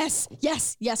 Yes.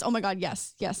 Oh my God.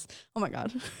 Yes. Oh my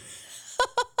God.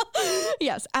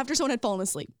 Yes. After someone had fallen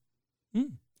asleep. I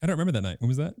don't remember that night. When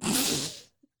was that?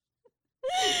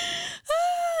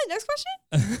 Next question.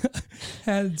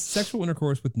 Had sexual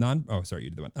intercourse with sorry, you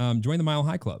did the one. Join the Mile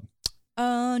High Club.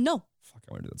 No. Fuck,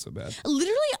 I want to do that so bad.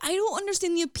 Literally, I don't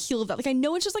understand the appeal of that. Like, I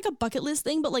know it's just like a bucket list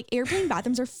thing, but like airplane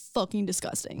bathrooms are fucking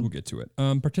disgusting. We'll get to it.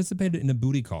 Participated in a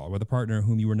booty call with a partner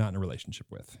whom you were not in a relationship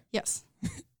with. Yes.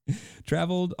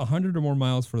 Traveled 100 or more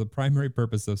miles for the primary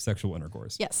purpose of sexual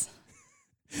intercourse. Yes.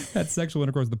 Had sexual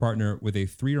intercourse with a partner with a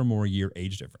 3 or more year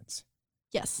age difference.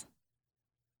 Yes.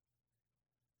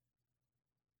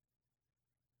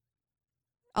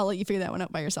 I'll let you figure that one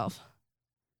out by yourself.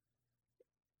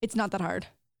 It's not that hard.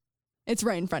 It's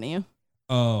right in front of you.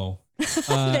 Oh.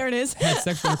 There it is. Had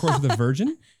sexual intercourse with a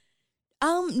virgin?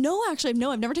 No, actually,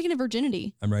 no, I've never taken a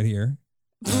virginity. I'm right here.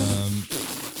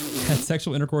 Had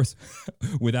sexual intercourse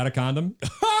without a condom?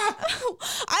 I don't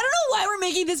know why we're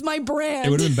making this my brand. It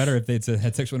would have been better if they'd said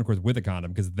had sexual intercourse with a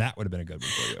condom, because that would have been a good one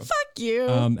for you. Fuck you.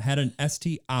 Had an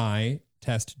STI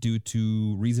test due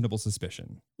to reasonable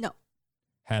suspicion? No.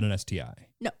 Had an STI?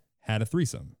 No. Had a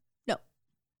threesome? No.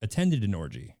 Attended an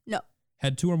orgy? No.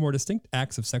 Had 2 or more distinct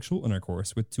acts of sexual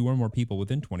intercourse with 2 or more people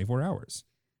within 24 hours?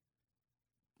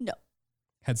 No.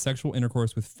 Had sexual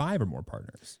intercourse with 5 or more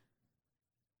partners?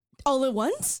 All at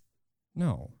once?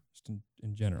 No, just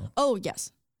in general. Oh,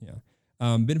 yes. Yeah.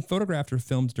 Been photographed or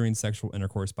filmed during sexual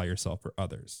intercourse by yourself or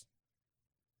others?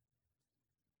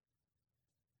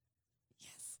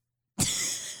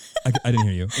 Yes. I didn't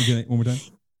hear you. Again, one more time?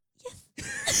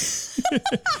 Yes.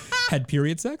 Had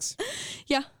period sex?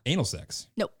 Yeah. Anal sex?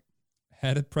 Nope.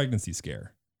 Had a pregnancy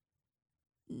scare?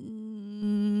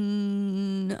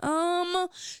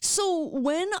 So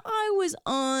when I was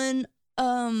on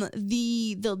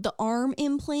the arm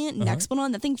implant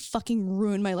Nexplanon, that thing fucking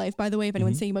ruined my life, by the way, if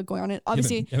anyone's thinking about going on it.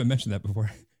 Obviously, you haven't mentioned that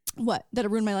before. What? That it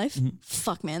ruined my life?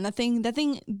 Fuck, man. That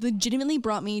thing legitimately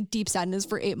brought me deep sadness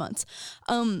for 8 months.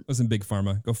 Listen, Big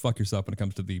Pharma, go fuck yourself when it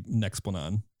comes to the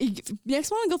Nexplanon.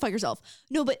 Nexplanon, go fuck yourself.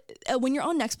 No, but when you're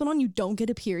on Nexplanon, you don't get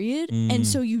a period. And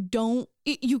so you don't,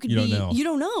 you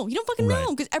don't know. You don't fucking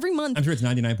know. Because every month. I'm sure it's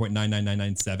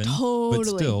 99.99997. Totally. But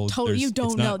still, totally. You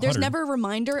don't know. There's 100. never a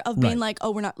reminder of being like, oh,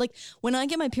 we're not. Like, when I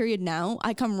get my period now,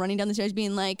 I come running down the stairs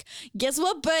being like, guess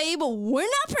what, babe? We're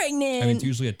not pregnant. I mean, it's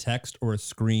usually a text or a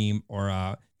scream or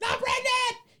a, not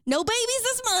pregnant! No babies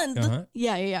this month.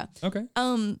 Yeah. Okay.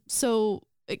 So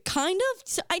it kind of,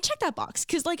 so I checked that box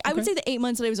because, like, I would say the 8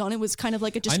 months that I was on it was kind of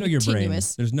like a just I know your brain.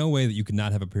 continuous. There's no way that you could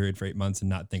not have a period for 8 months and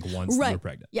not think once you were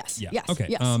pregnant. Yes. Yeah. Yes. Okay.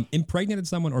 Yes. Impregnated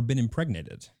someone or been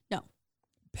impregnated? No.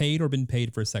 Paid or been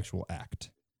paid for a sexual act?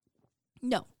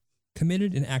 No.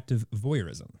 Committed an act of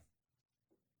voyeurism?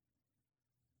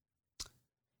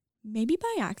 Maybe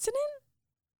by accident.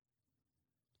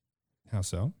 How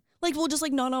so? Like, well, just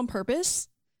like not on purpose.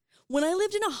 When I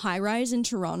lived in a high rise in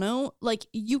Toronto, like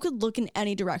you could look in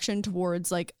any direction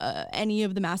towards like any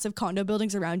of the massive condo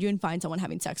buildings around you and find someone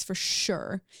having sex for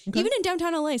sure. Okay. Even in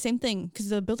downtown LA, same thing, because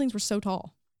the buildings were so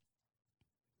tall.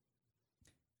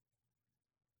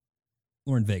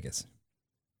 Or in Vegas?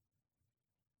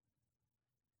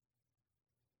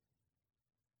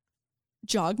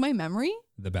 Jog my memory?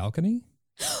 The balcony?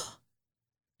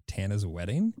 Tana's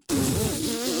wedding?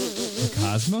 The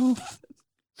Cosmo?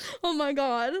 Oh my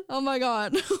God. Oh my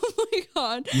God. Oh my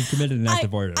God. You've committed an act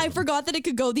of voyeurism. I forgot that it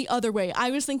could go the other way. I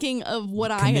was thinking of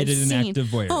what I had committed seen. an act of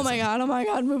voyeurism. Oh my God. Oh my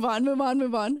God. Move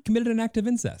on. Committed an act of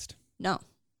incest? No.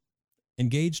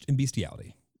 Engaged in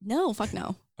bestiality? No, fuck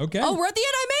no. Okay. Oh, we're at the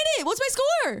end. I made it. What's my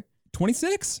score?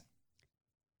 26?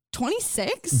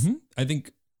 26? Mm-hmm. I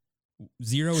think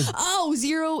 0 is... Oh,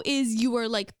 0 is you are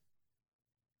like...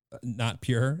 not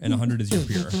pure, and 100 is you're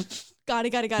pure. Got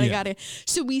it.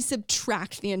 So we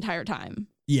subtract the entire time.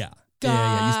 Yeah.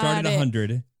 Yeah. You start at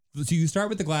 100. So you start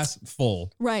with the glass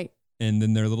full. Right. And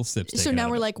then there are little sips. So now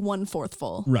we're like 1/4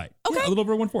 full. Right. Okay. Yeah, a little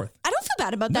over 1/4. I don't feel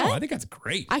bad about that. No, I think that's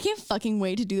great. I can't fucking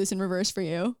wait to do this in reverse for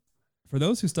you. For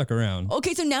those who stuck around.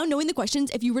 Okay, so now knowing the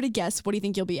questions, if you were to guess, what do you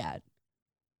think you'll be at?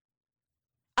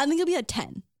 I think you'll be at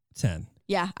 10. 10.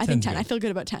 Yeah, I think 10. Good. I feel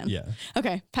good about 10. Yeah.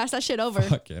 Okay, pass that shit over.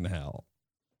 Fucking hell.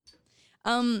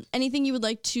 Anything you would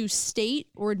like to state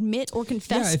or admit or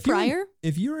confess prior?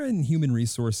 If you're in human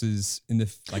resources in the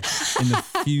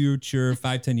future,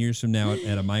 5-10 years from now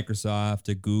at a Microsoft,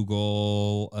 a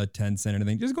Google, a Tencent,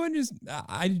 anything, just go ahead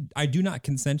and I do not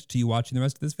consent to you watching the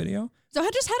rest of this video. So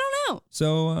just head on out.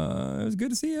 So it was good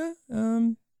to see you.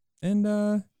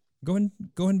 And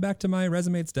going back to my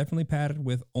resume, it's definitely padded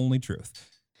with only truth.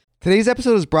 Today's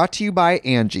episode is brought to you by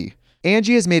Angie.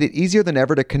 Angie has made it easier than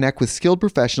ever to connect with skilled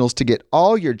professionals to get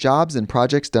all your jobs and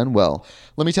projects done well.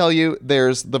 Let me tell you,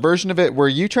 there's the version of it where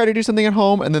you try to do something at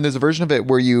home, and then there's a version of it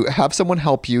where you have someone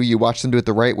help you, you watch them do it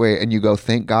the right way, and you go,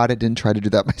 thank God I didn't try to do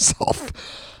that myself.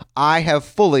 I have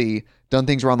fully done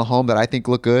things around the home that I think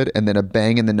look good, and then a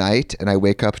bang in the night, and I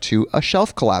wake up to a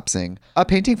shelf collapsing, a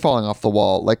painting falling off the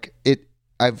wall.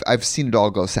 I've seen it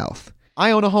all go south. I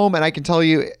own a home, and I can tell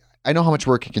you, I know how much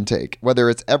work it can take. Whether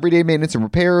it's everyday maintenance and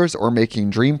repairs or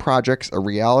making dream projects a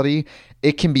reality,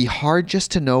 it can be hard just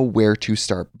to know where to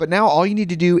start. But now all you need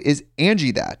to do is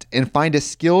Angie that and find a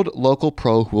skilled local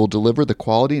pro who will deliver the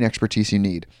quality and expertise you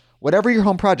need. Whatever your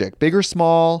home project, big or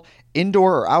small,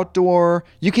 indoor or outdoor,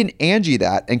 you can Angie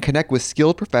that and connect with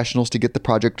skilled professionals to get the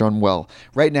project done well.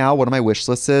 Right now, one of my wish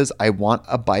lists is I want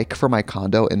a bike for my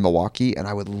condo in Milwaukee, and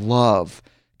I would love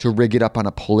to rig it up on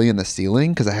a pulley in the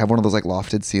ceiling because I have one of those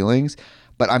lofted ceilings,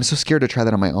 but I'm so scared to try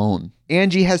that on my own.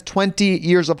 Angie has 20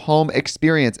 years of home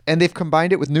experience, and they've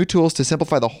combined it with new tools to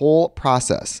simplify the whole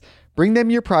process. Bring them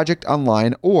your project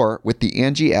online or with the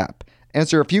Angie app.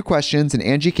 Answer a few questions and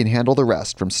Angie can handle the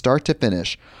rest from start to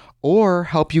finish, or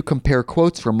help you compare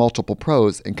quotes from multiple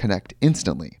pros and connect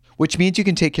instantly, which means you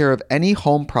can take care of any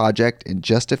home project in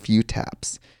just a few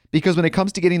taps. Because when it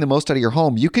comes to getting the most out of your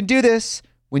home, you can do this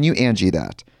when you Angie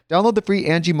that. Download the free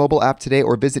Angie mobile app today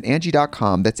or visit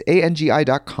Angie.com. That's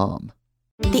ANGI.com.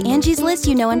 The Angie's List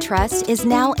you know and trust is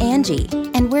now Angie,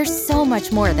 and we're so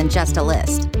much more than just a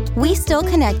list. We still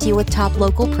connect you with top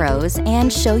local pros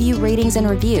and show you ratings and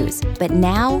reviews, but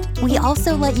now we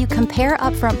also let you compare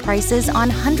upfront prices on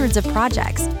hundreds of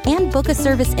projects and book a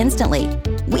service instantly.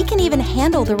 We can even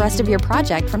handle the rest of your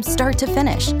project from start to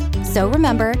finish. So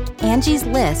remember, Angie's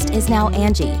List is now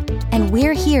Angie, and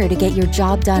we're here to get your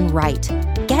job done right.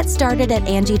 Get started at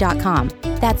Angie.com.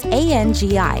 That's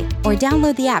ANGI, or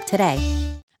download the app today.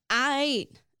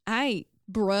 Aight,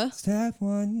 bruh. Step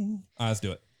one. All right, let's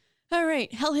do it. All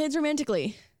right, hellheads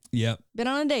romantically. Yep. Been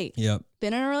on a date. Yep.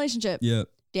 Been in a relationship. Yep.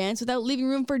 Dance without leaving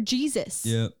room for Jesus.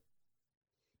 Yep.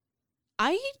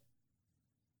 I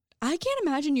can't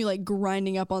imagine you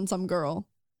grinding up on some girl.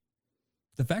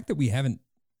 The fact that we haven't,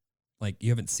 you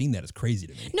haven't seen that is crazy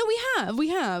to me. No, we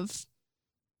have.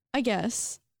 I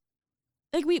guess.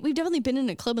 We've definitely been in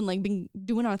a club and been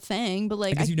doing our thing, but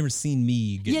I guess you've never seen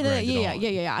me get grinded on.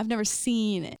 Yeah. I've never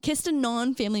seen it. Kissed a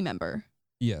non-family member.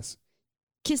 Yes.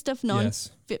 Kissed a non.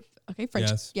 Yes. Okay, French.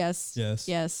 Yes. Yes.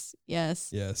 Yes. Yes.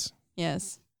 Yes.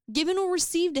 Yes. Given or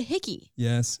received a hickey.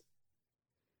 Yes.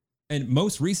 And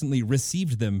most recently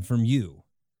received them from you.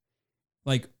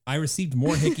 I received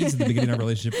more hickeys at the beginning of our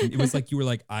relationship. It was you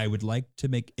were I would like to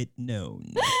make it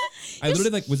known. I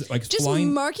literally was just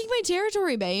flying. Marking my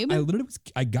territory, babe.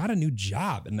 I got a new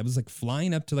job and I was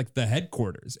flying up to the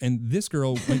headquarters, and this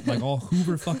girl went all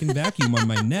Hoover fucking vacuum on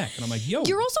my neck. And I'm yo.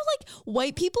 You're also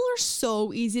white people are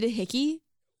so easy to hickey.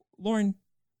 Lauren,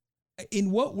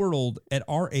 in what world at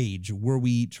our age were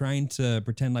we trying to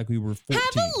pretend like we were 14?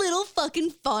 Have a little fucking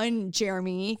fun,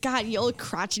 Jeremy. God, you old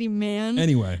crotchety man.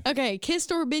 Anyway. Okay,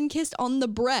 kissed or been kissed on the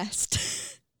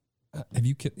breast.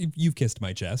 You've kissed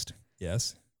my chest?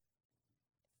 Yes.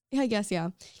 I guess,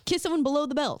 yeah. Kiss someone below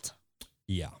the belt.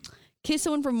 Yeah. Kiss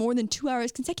someone for more than 2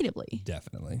 hours consecutively.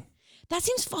 Definitely. That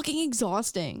seems fucking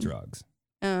exhausting. Drugs.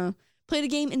 Played a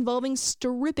game involving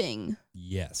stripping.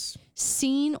 Yes.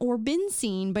 Seen or been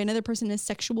seen by another person in a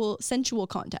sensual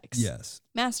context. Yes.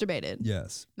 Masturbated.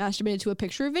 Yes. Masturbated to a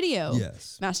picture or video.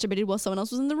 Yes. Masturbated while someone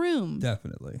else was in the room.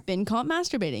 Definitely. Been caught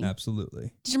masturbating.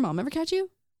 Absolutely. Did your mom ever catch you?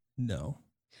 No.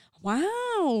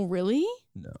 Wow, really?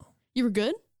 No. You were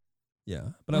good?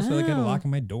 Yeah. But I also I had a lock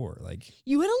on my door.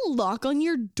 You had a lock on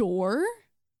your door?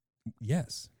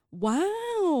 Yes.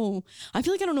 Wow. I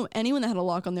feel I don't know anyone that had a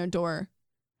lock on their door.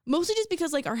 Mostly just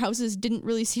because our houses didn't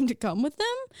really seem to come with them,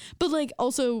 but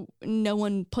also no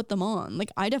one put them on.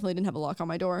 I definitely didn't have a lock on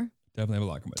my door. Definitely have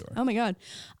a lock on my door. Oh my God.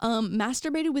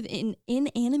 Masturbated with an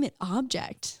inanimate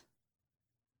object.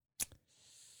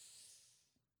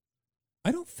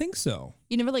 I don't think so.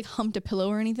 You never humped a pillow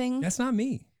or anything? That's not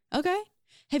me. Okay.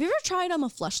 Have you ever tried a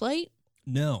fleshlight?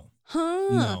 No. Huh.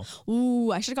 No.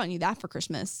 Ooh, I should have gotten you that for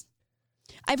Christmas.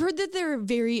 I've heard that they're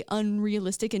very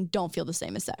unrealistic and don't feel the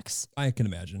same as sex. I can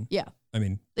imagine. Yeah. I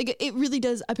mean, like it really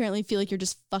does apparently feel like you're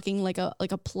just fucking like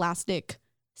a plastic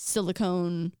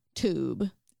silicone tube.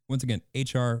 Once again,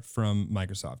 HR from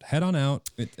Microsoft. Head on out.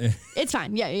 It's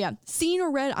fine. Yeah. Seen or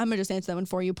read, I'm going to just answer that one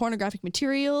for you. Pornographic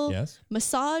material. Yes.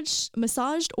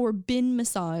 Massaged or been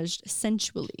massaged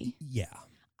sensually. Yeah.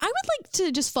 I would like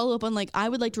to just follow up on like, I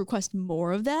would like to request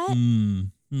more of that.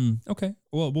 Okay.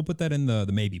 Well, we'll put that in the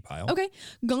maybe pile. Okay.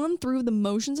 Gone through the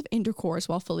motions of intercourse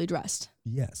while fully dressed.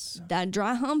 Yes. That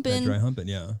dry humping.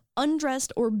 Yeah.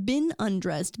 Undressed or been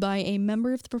undressed by a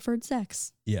member of the preferred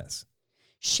sex. Yes.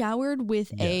 Showered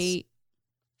with a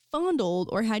fondled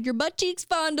or had your butt cheeks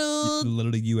fondled.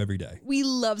 Literally you every day. We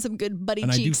love some good buddy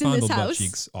and cheeks I do in this fondle house. butt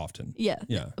cheeks often. Yeah.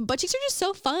 Butt cheeks are just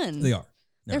so fun. They are.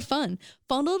 Yeah. They're fun.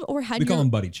 Fondled or had we call them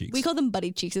buddy cheeks. We call them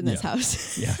buddy cheeks in this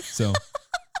house. Yeah. So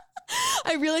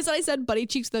I realized that I said buddy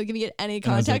cheeks without giving it any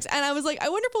context. And I was like, I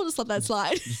wonder if we'll just let that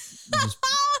slide. just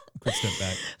quick step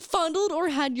back. Fondled or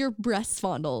had your breasts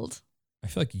fondled? I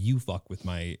feel like you fuck with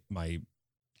my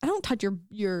I don't touch your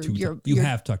You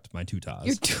have tucked my tutas.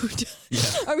 Your tutas.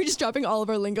 Yeah. Are we just dropping all of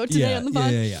our lingo today on the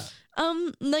pod? Yeah.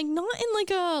 Like not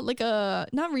in like a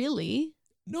not really.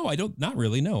 No, I don't. Not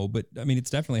really. No, but I mean, it's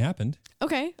definitely happened.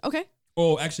 Okay.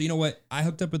 Oh, actually, you know what? I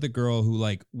hooked up with a girl who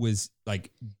like was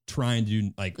like trying to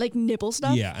do like nipple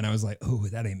stuff. Yeah, and I was like, oh,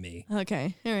 that ain't me.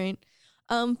 Okay. All right.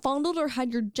 Fondled or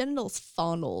had your genitals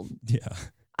fondled? Yeah.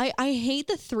 I hate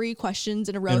the 3 questions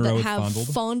in a row that have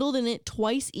fondled in it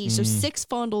twice each. So 6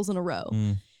 fondles in a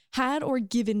row. Had or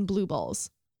given blue balls?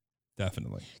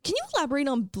 Definitely. Can you elaborate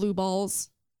on blue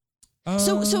balls?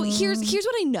 So here's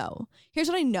what I know.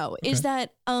 Is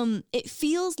that it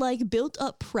feels like built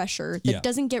up pressure that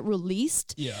doesn't get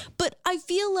released. Yeah. But I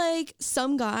feel like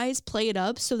some guys play it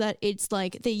up so that it's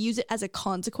like they use it as a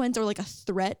consequence or like a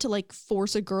threat to like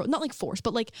force a girl, not like force,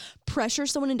 but like pressure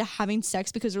someone into having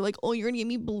sex because they're like, oh, you're gonna give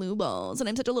me blue balls and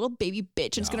I'm such a little baby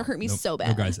bitch and it's gonna hurt me so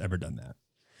bad. No guy's ever done that.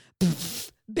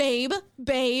 Babe.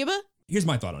 Here's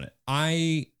my thought on it.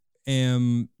 I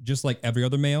am just like every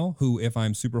other male who, if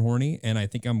I'm super horny and I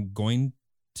think I'm going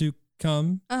to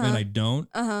come and I don't,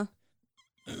 when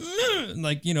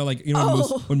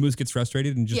Moose gets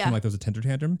frustrated and just kind of like throws a temper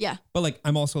tantrum. Yeah. But like,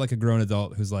 I'm also like a grown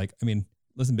adult who's like, I mean,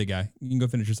 listen, big guy, you can go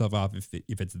finish yourself off if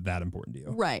it's that important to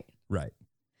you. Right.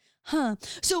 Huh.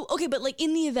 So, okay, but like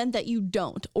in the event that you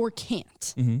don't or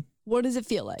can't, what does it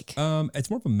feel like? It's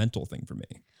more of a mental thing for me.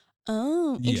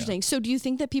 Oh, interesting. Yeah. So do you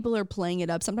think that people are playing it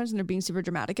up sometimes and they're being super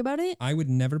dramatic about it? I would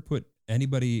never put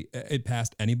it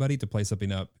past anybody to play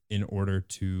something up in order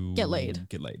to get laid,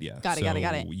 yeah. Got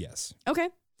it. Yes. Okay.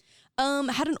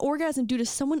 Had an orgasm due to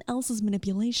someone else's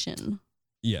manipulation.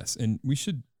 Yes, and we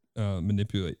should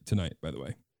manipulate tonight, by the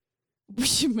way. We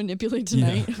should manipulate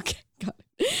tonight? Yeah. Okay, got it.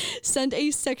 Send a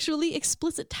sexually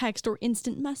explicit text or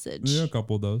instant message. Yeah, a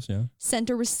couple of those, yeah. Sent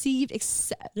or received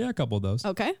Yeah, a couple of those.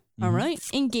 Okay, all right.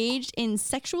 Engaged in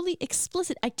sexually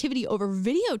explicit activity over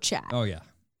video chat. Oh, yeah.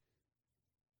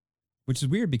 Which is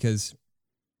weird because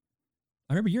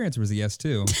I remember your answer was a yes,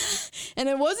 too. And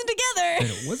it wasn't together. And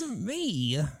it wasn't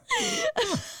me.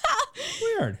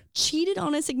 Weird. Cheated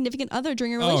on a significant other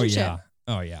during a relationship.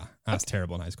 Oh, yeah. I was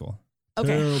terrible in high school.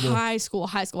 Okay, terrible. high school.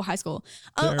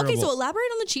 Okay, so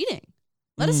elaborate on the cheating.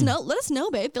 Let us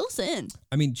know, babe. Fill us in.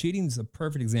 I mean, cheating's a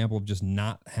perfect example of just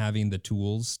not having the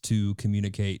tools to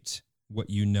communicate what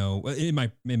you know. In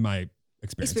my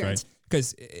experience. Right?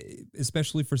 Because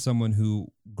especially for someone who,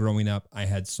 growing up, I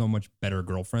had so much better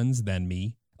girlfriends than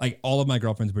me. Like all of my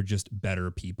girlfriends were just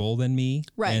better people than me.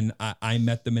 Right. And I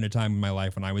met them in a time in my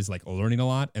life when I was like learning a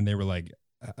lot, and they were like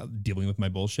dealing with my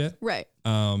bullshit. Right.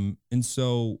 And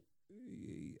so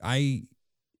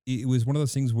it was one of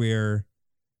those things where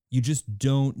you just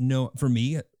don't know. For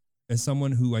me, as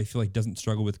someone who I feel like doesn't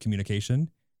struggle with communication,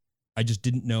 I just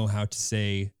didn't know how to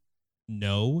say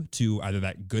no to either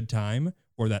that good time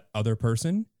or that other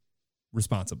person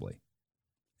responsibly.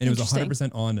 And it was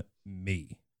 100% on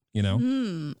me, you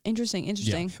know? Interesting.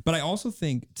 Yeah. But I also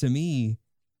think, to me,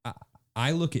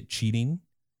 I look at cheating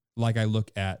like I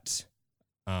look at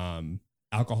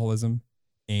alcoholism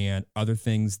and other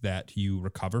things that you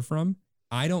recover from.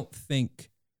 I don't think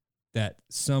that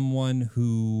someone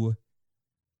who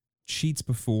cheats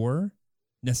before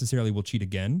necessarily will cheat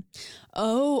again.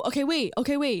 Oh, okay, wait.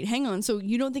 Hang on. So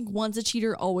you don't think once a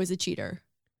cheater, always a cheater?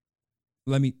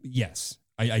 Yes,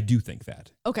 I do think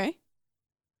that. Okay.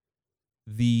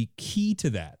 The key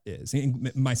to that is,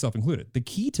 myself included, the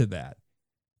key to that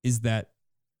is that,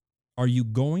 are you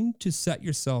going to set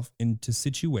yourself into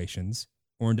situations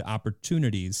or into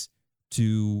opportunities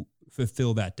to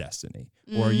fulfill that destiny?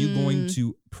 Or are you going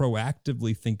to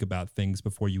proactively think about things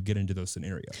before you get into those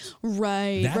scenarios?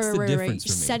 Right. That's the difference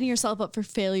for me. Setting yourself up for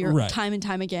failure time and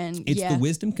time again. It's the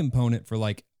wisdom component for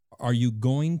like, are you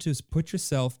going to put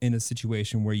yourself in a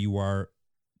situation where you are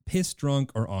pissed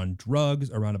drunk or on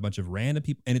drugs around a bunch of random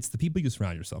people? And it's the people you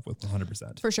surround yourself with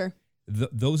 100%. For sure.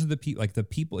 Those are the people, like the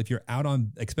people, if you're out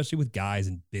on, especially with guys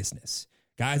in business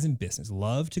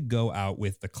love to go out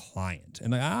with the client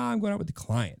and like, I'm going out with the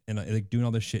client and like doing all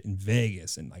this shit in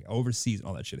Vegas and like overseas and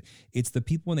all that shit. It's the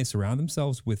people when they surround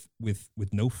themselves with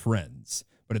no friends,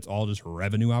 but it's all just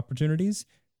revenue opportunities.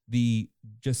 The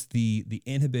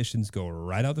inhibitions go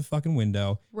right out the fucking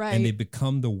window, right? And they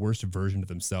become the worst version of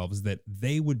themselves that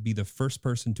they would be the first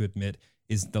person to admit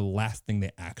is the last thing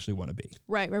they actually want to be.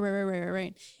 Right.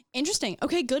 Interesting.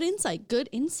 Okay, good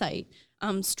insight.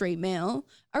 Straight male.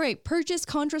 All right, purchase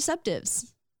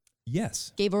contraceptives.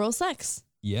 Yes. Gave oral sex.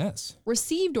 Yes.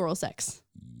 Received oral sex.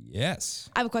 Yes.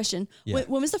 I have a question. Yeah.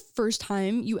 When was the first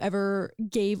time you ever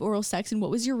gave oral sex, and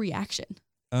what was your reaction?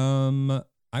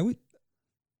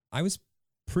 I was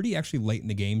pretty actually late in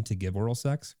the game to give oral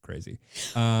sex. Crazy.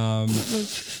 Came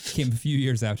a few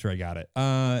years after I got it.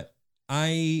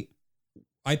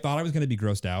 I thought I was going to be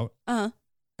grossed out. And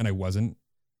I wasn't.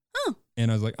 Oh. And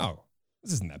I was like, oh,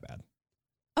 this isn't that bad.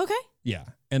 Okay. Yeah.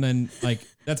 And then like,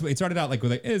 that's what it started out like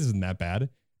with like, this isn't that bad.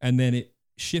 And then it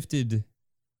shifted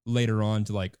later on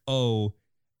to like, oh,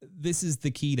 this is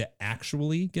the key to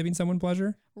actually giving someone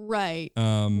pleasure. Right.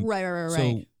 Right.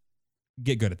 So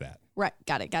get good at that. Right.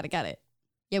 Got it.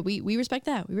 Yeah, we respect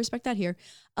that. We respect that here.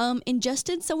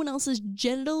 Ingested someone else's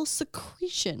genital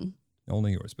secretion.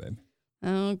 Only yours, babe.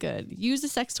 Oh, good. Used a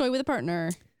sex toy with a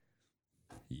partner.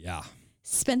 Yeah.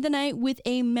 Spent the night with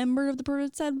a member of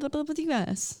the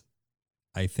US.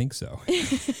 I think so.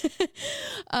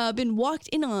 Been walked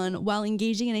in on while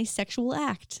engaging in a sexual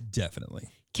act. Definitely.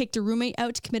 Kicked a roommate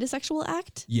out to commit a sexual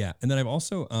act. Yeah, and then I've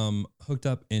also hooked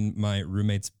up in my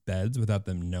roommates' beds without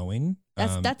them knowing.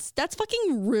 That's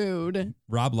fucking rude.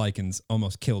 Rob Likens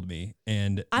almost killed me,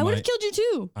 and I would have killed you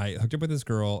too. I hooked up with this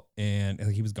girl, and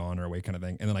like, he was gone or away, kind of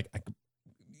thing. And then like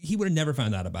he would have never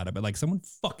found out about it, but like someone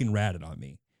fucking ratted on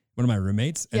me, one of my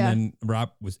roommates, and then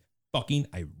Rob was fucking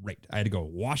irate. I had to go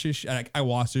wash his. I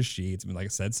washed his sheets and like I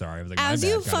said sorry. I was like, as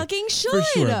you fucking should, for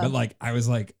sure. But like I was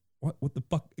like, what the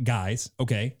fuck, guys?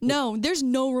 Okay. No, there's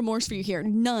no remorse for you here.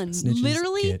 None. Snitches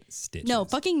Literally. Get stitches. No,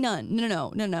 fucking none.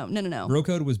 No. Bro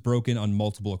code was broken on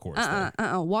multiple accords.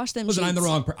 Wash them. Listen, sheets. I'm the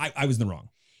wrong. I was in the wrong.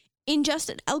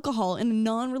 Ingested alcohol in a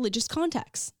non-religious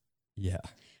context. Yeah.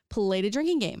 Played a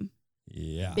drinking game.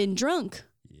 Yeah. Been drunk.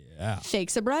 Yeah.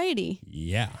 Fake sobriety.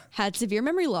 Yeah. Had severe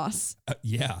memory loss.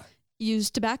 Yeah.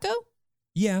 Used tobacco.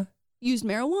 Yeah. Used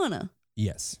marijuana.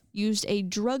 Yes. Used a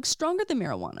drug stronger than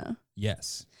marijuana.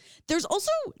 Yes. There's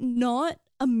also not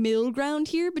a middle ground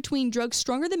here between drugs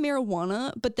stronger than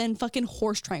marijuana, but then fucking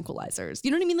horse tranquilizers.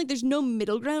 You know what I mean? Like there's no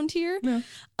middle ground here. No.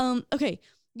 Okay.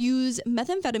 Use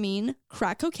methamphetamine,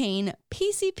 crack cocaine,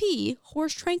 PCP,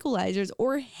 horse tranquilizers,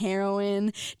 or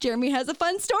heroin. Jeremy has a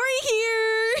fun story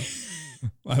here.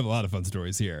 I have a lot of fun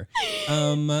stories here.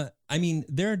 I mean,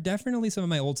 there are definitely some of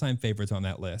my old-time favorites on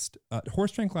that list.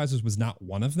 Horse tranquilizers was not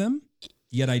one of them,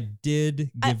 yet I did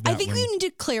give that I think one. you need to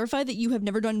clarify that you have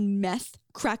never done meth,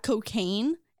 crack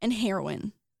cocaine, and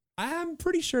heroin. I'm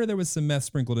pretty sure there was some meth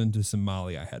sprinkled into some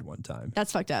Molly I had one time.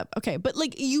 That's fucked up. Okay, but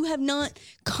like you have not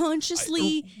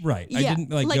consciously... Right. I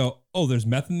didn't like go, oh, there's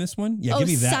meth in this one? Yeah, give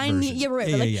me that version. Yeah, right.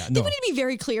 Yeah, Like, yeah. I think we need to be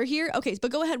very clear here. Okay,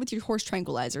 but go ahead with your horse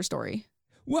tranquilizer story.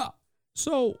 Well,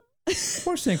 so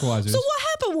horse tranquilizers. So what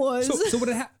happened was...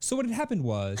 So what had happened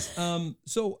was,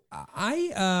 so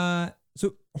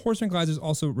horse tranquilizers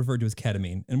also referred to as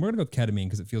ketamine, and we're gonna go with ketamine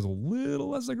because it feels a little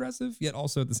less aggressive, yet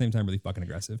also at the same time really fucking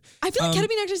aggressive. I feel like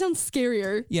ketamine actually sounds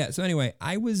scarier. Yeah. So anyway,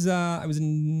 I was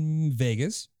in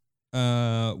Vegas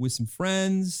with some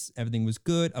friends. Everything was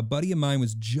good. A buddy of mine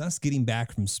was just getting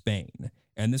back from Spain,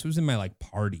 and this was in my like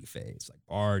party phase.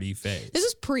 This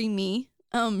is pre me.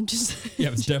 Just yeah,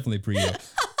 it was definitely pre you.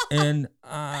 And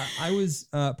I was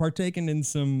partaking in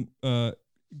some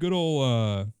good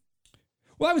old.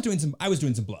 Well, I was doing some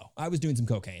blow. I was doing some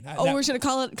cocaine. We're just gonna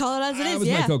call it as it is. That was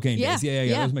my cocaine days. Yeah.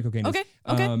 That was my cocaine days.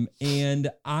 Okay. And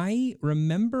I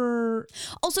remember.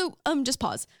 Also, just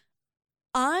pause.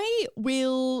 I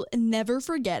will never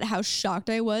forget how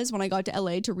shocked I was when I got to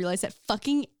LA to realize that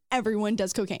fucking everyone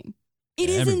does cocaine.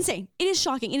 It is insane. It is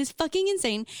shocking. It is fucking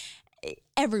insane.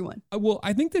 Everyone. Well,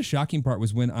 I think the shocking part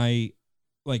was when I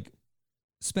like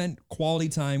spent quality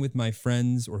time with my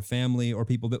friends or family or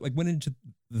people that like went into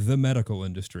the medical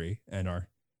industry and are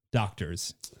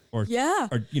doctors or Yeah.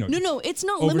 or you know No, it's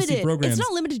not oversee limited. programs. It's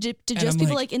not limited to And just I'm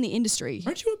people like, in the industry.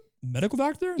 aren't you a medical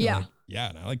doctor? And they're Yeah. like, yeah,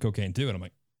 and I like cocaine too. And I'm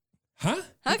like, huh?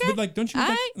 Okay. But like, don't you? All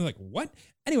Like, right. they're like, what?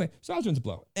 Anyway, so I was doing some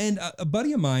blow, and a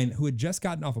buddy of mine who had just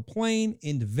gotten off a plane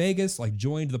into Vegas, like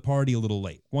joined the party a little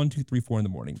late, 1, 2, 3, 4 in the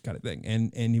morning, kind of thing.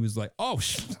 And he was like, oh,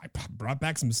 I brought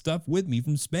back some stuff with me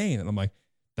from Spain, and I'm like,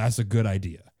 that's a good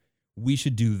idea. We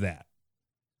should do that.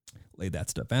 Laid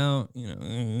that stuff out. You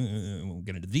know, we'll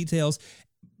get into details,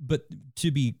 but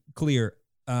to be clear,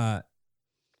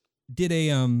 did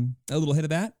a little hit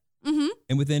of that. Mm-hmm.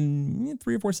 And within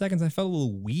 3 or 4 seconds, I felt a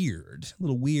little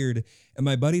weird. And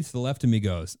my buddy to the left of me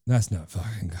goes, that's not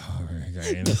fucking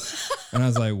cocaine. And I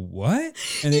was like, what?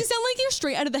 And You sound like you're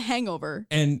straight out of The Hangover.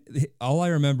 and all I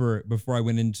remember before I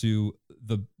went into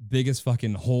the biggest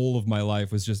fucking hole of my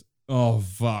life was just, oh,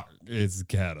 fuck, it's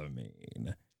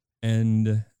ketamine.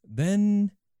 And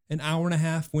then an hour and a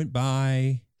half went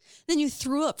by. Then you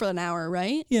threw up for an hour,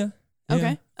 right? Yeah.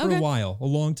 Okay. For Okay. a while, a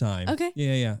long time. Okay.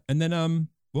 Yeah. And then,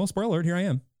 well, spoiler alert, here I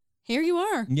am. Here you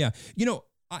are. Yeah. You know,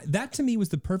 that to me was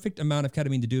the perfect amount of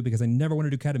ketamine to do because I never want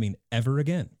to do ketamine ever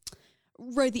again.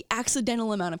 Right, the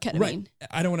accidental amount of ketamine. Right.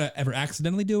 I don't want to ever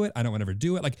accidentally do it. I don't want to ever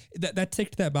do it. Like that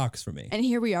ticked that box for me. And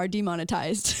here we are,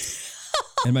 demonetized.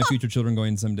 And my future children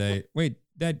going someday, wait,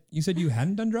 Dad, you said you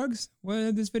hadn't done drugs?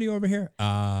 What, this video over here?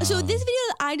 So this video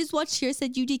that I just watched here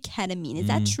said you did ketamine. Is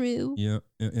that true? Yeah.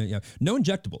 No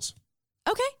injectables.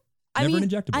 Okay. Never an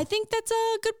injectable. I think that's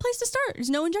a good place to start. There's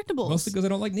no injectables. Mostly because I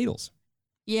don't like needles.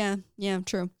 Yeah,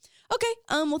 true. Okay.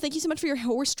 Well, thank you so much for your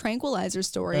horse tranquilizer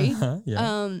story.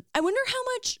 Yeah. I wonder how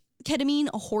much ketamine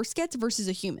a horse gets versus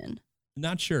a human.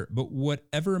 Not sure, but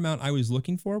whatever amount I was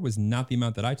looking for was not the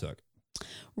amount that I took.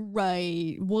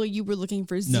 Right. Well, you were looking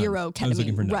for zero ketamine. I was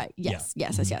looking for none. Right. Yes. Yeah.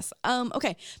 Yes.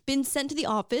 Okay. Been sent to the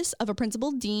office of a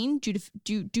principal dean,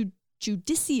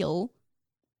 judicial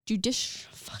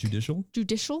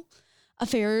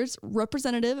affairs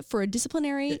representative for a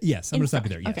disciplinary. Yes, I'm going to stop you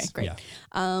there. Yes. Okay, great.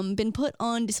 Yeah. Been put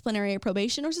on disciplinary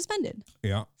probation or suspended.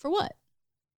 Yeah. For what?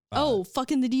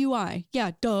 Fucking the DUI.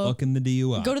 Yeah, duh. Fucking the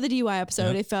DUI. Go to the DUI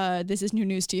episode Yep. if this is new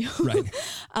news to you. Right.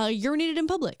 Urinated in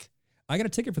public. I got a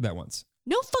ticket for that once.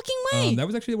 No fucking way. That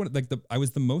was actually I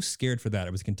was the most scared for that.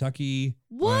 It was Kentucky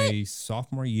my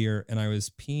sophomore year, and I was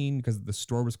peeing because the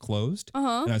store was closed.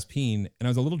 Uh-huh. And I was peeing, and I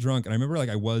was a little drunk, and I remember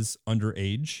I was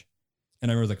underage,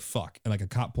 and I was like, "Fuck!" And a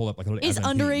cop pulled up literally. Is as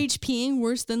I'm underage peeing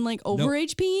worse than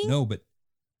overage peeing? No, but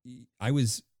I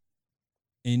was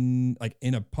in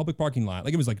a public parking lot,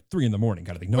 it was 3 a.m. kind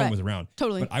of thing. No one was around.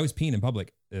 Totally. But I was peeing in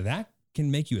public. That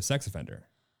can make you a sex offender.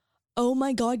 Oh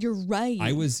my God, you're right.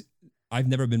 I've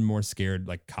never been more scared,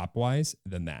 cop wise,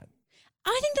 than that.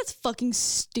 I think that's fucking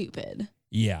stupid.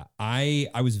 Yeah, I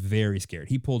was very scared.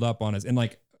 He pulled up on us, and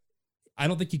I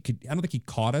don't think he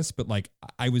caught us, but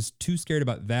I was too scared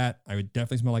about that. I would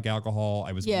definitely smell like alcohol.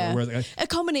 I was a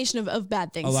combination of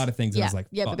bad things. A lot of things. Yeah. I was like,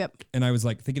 Yep. And I was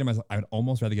thinking to myself, I would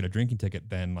almost rather get a drinking ticket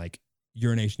than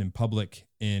urination in public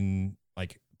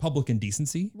public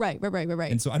indecency. Right.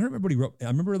 And so I don't remember what he wrote. I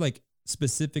remember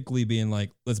specifically being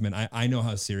listen, man, I know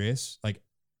how serious,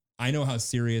 I know how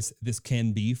serious this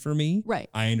can be for me. Right.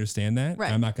 I understand that.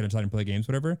 Right. I'm not going to try and play games,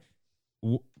 whatever.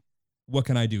 What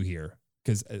can I do here?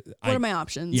 Because what are my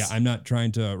options? Yeah, I'm not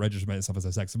trying to register myself as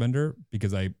a sex offender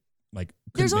because I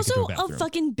There's also a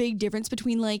fucking big difference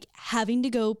between having to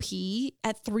go pee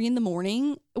at 3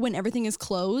 a.m. when everything is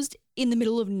closed in the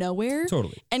middle of nowhere.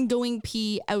 Totally. And going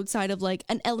pee outside of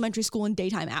an elementary school in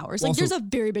daytime hours. Also, there's a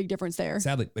very big difference there.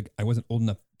 Sadly, I wasn't old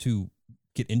enough to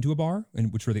get into a bar,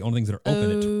 and which were the only things that are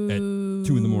open at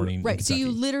 2 a.m. Right. So you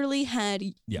literally had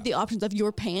the options of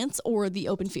your pants or the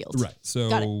open field. Right. So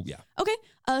Got it. Yeah. Okay.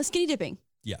 Skinny dipping.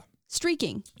 Yeah.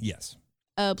 Streaking. Yes.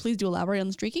 Please do elaborate on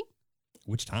the streaking.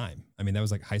 Which time? I mean, that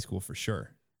was high school for sure.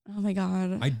 Oh my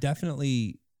God. I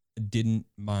definitely didn't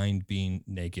mind being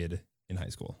naked in high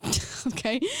school.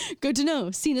 Okay. Good to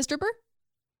know. Seen a stripper?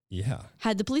 Yeah.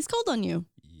 Had the police called on you?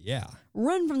 Yeah.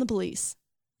 Run from the police?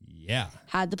 Yeah.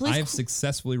 Had the police? I have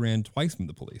successfully ran twice from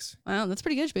the police. Wow, that's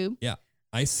pretty good, boob. Yeah.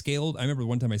 I remember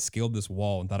one time I scaled this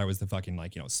wall and thought I was the fucking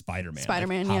Spider-Man.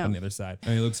 Spider-Man, hop yeah. on the other side.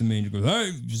 And he looks at me and he goes,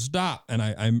 "Hey, stop." And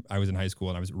I was in high school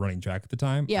and I was running track at the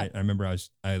time. Yeah. I remember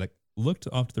I looked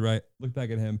off to the right, looked back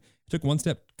at him, took one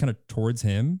step kind of towards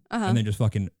him, and then just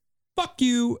fucking, fuck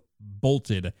you,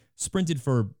 bolted, sprinted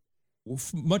for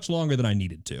much longer than I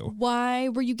needed to. Why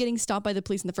were you getting stopped by the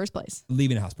police in the first place?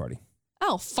 Leaving a house party.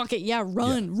 Oh, fuck it. Yeah,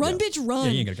 run. Yeah, Run, yeah. bitch, run.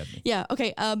 Yeah, you ain't gonna catch me. Yeah,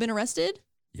 okay. Been arrested?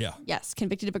 Yeah. Yes.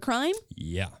 Convicted of a crime?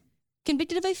 Yeah.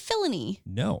 Convicted of a felony?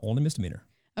 No, only misdemeanor.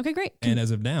 Okay, great. And as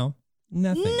of now,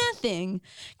 nothing. Nothing.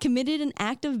 Committed an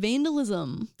act of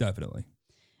vandalism? Definitely.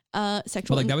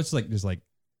 Sexual. But like that was just like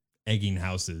egging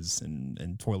houses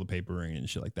and toilet papering and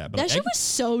shit like that. But that like, shit was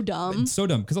so dumb. It's so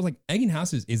dumb because I was like, egging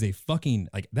houses is a fucking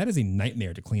like that is a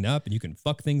nightmare to clean up, and you can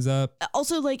fuck things up.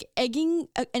 Also, like egging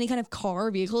any kind of car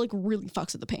or vehicle like really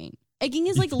fucks with the paint. Egging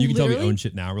is like you can tell literally. we own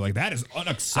shit now. We're like that is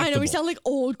unacceptable. I know we sound like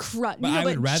old crap. But I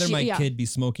would rather my kid be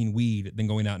smoking weed than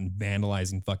going out and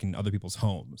vandalizing fucking other people's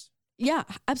homes. Yeah,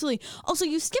 absolutely. Also,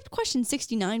 you skipped question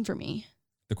 69 for me.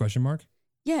 The question mark?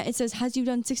 Yeah, it says, have you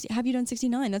done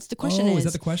 69? That's the question. Oh, is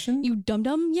that the question? You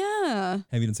dum-dum? Yeah.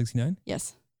 Have you done 69?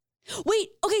 Yes. Wait,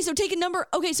 okay, so take a number.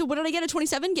 Okay, so what did I get at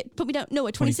 27? Put me down. No,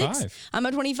 at 26? 25. I'm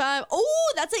at 25.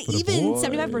 Oh, that's an even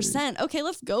 75%. Okay,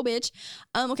 let's go, bitch.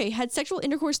 Okay, had sexual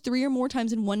intercourse 3 or more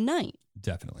times in one night.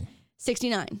 Definitely.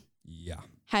 69. Yeah.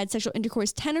 Had sexual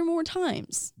intercourse 10 or more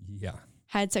times. Yeah.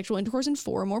 Had sexual intercourse in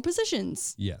 4 or more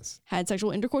positions. Yes. Had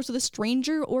sexual intercourse with a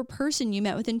stranger or person you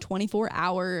met within 24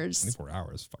 hours. 24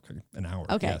 hours. Fucking an hour.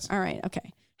 Okay. Yes. All right.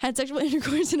 Okay. Had sexual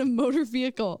intercourse in a motor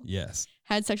vehicle. Yes.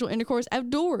 Had sexual intercourse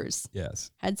outdoors.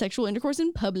 Yes. Had sexual intercourse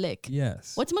in public.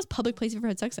 Yes. What's the most public place you've ever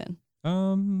had sex in?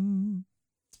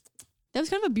 That was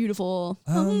kind of a beautiful.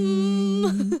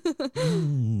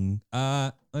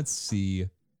 Let's see.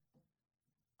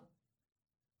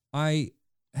 I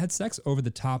had sex over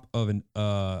the top of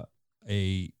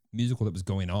a musical that was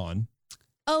going on.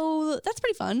 Oh, that's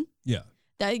pretty fun. Yeah.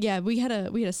 We had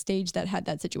a stage that had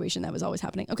that situation that was always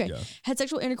happening. Okay. Yeah. Had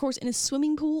sexual intercourse in a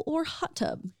swimming pool or hot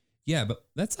tub. Yeah, but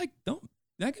that's like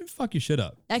that can fuck your shit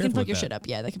up. That can Careful fuck with your that. shit up.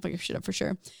 Yeah, that can fuck your shit up for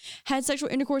sure. Had sexual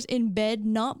intercourse in bed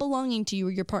not belonging to you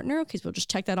or your partner. Okay, so we'll just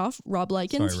check that off. Rob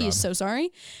Likens, Sorry, he is Rob. so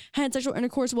sorry. Had sexual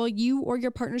intercourse while you or your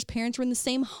partner's parents were in the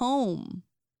same home.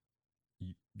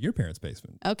 Your parents'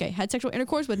 basement. Okay, had sexual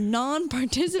intercourse with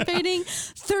non-participating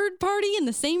third party in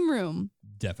the same room.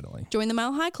 Definitely. Join the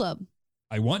Mile High Club.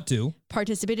 I want to.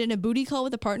 Participated in a booty call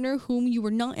with a partner whom you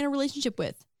were not in a relationship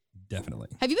with. Definitely.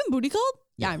 Have you been booty called?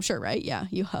 Yeah, Yeah. I'm sure, right? Yeah,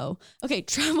 you hoe. Okay,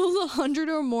 traveled 100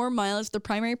 or more miles for the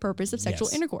primary purpose of sexual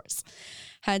Yes. intercourse.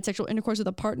 Had sexual intercourse with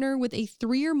a partner with a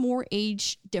 3 or more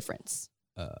age difference.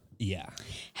 Yeah.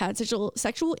 Had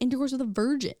sexual intercourse with a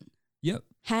virgin. Yep.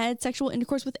 Had sexual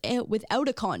intercourse without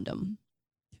a condom.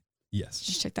 Yes.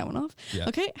 Just check that one off. Yeah.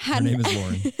 Okay. Her name is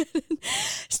Lauren.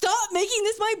 Stop making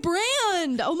this my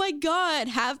brand. Oh my God.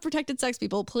 Have protected sex,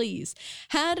 people, please.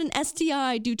 Had an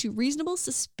STI due to reasonable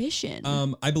suspicion.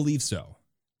 I believe so.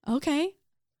 Okay.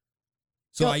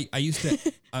 So Go. I used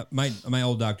to my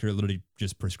old doctor literally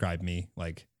just prescribed me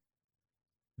like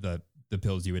the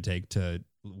pills you would take to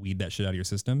weed that shit out of your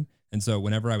system. And so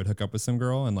whenever I would hook up with some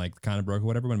girl and like kind of broke or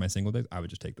whatever, one of my single days, I would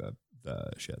just take the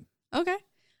shit. Okay.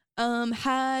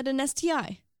 Had an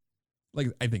STI. Like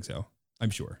I think so. I'm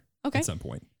sure. Okay. At some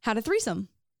point. Had a threesome.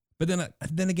 But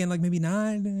then again, like maybe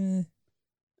not. Do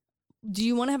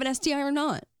you want to have an STI or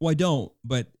not? Well, I don't.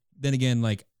 But then again,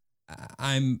 like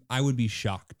I would be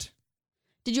shocked.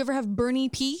 Did you ever have Bernie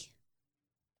P?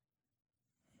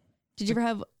 Did you ever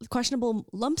have questionable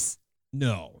lumps?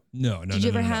 No. Did you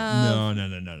ever have?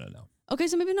 No. Okay,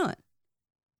 so maybe not.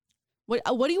 What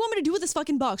do you want me to do with this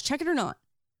fucking box? Check it or not?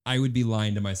 I would be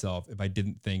lying to myself if I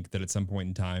didn't think that at some point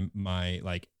in time, my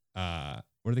like,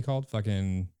 what are they called?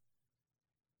 Fucking,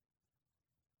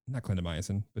 not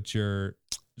clindamycin, but your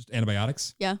just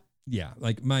antibiotics. Yeah. Yeah.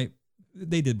 Like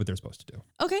they did what they're supposed to do.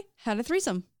 Okay. Had a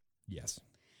threesome. Yes.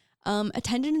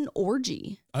 Attended an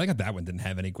orgy. I got that one. Didn't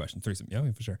have any questions. Threesome.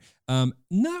 Yeah, for sure.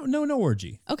 No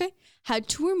orgy. Okay. Had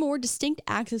 2 or more distinct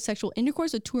acts of sexual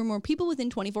intercourse with 2 or more people within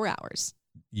 24 hours.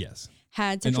 Yes.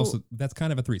 Had sexual. And also, that's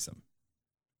kind of a threesome.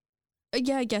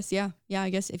 Yeah, I guess. Yeah. Yeah, I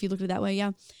guess if you looked at it that way,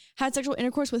 yeah. Had sexual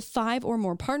intercourse with 5 or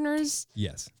more partners.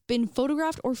 Yes. Been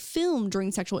photographed or filmed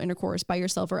during sexual intercourse by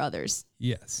yourself or others.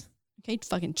 Yes. Okay,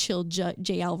 fucking chill,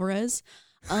 Jay Alvarez.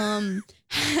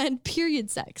 Had period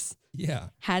sex. Yeah.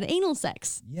 Had anal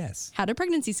sex. Yes. Had a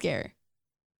pregnancy scare.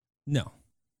 No.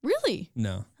 Really?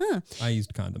 No. Huh. I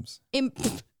used condoms.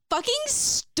 Fucking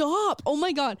stop. Oh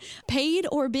my God. Paid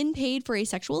or been paid for a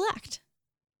sexual act.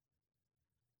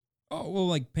 Oh, well,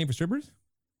 like paying for strippers?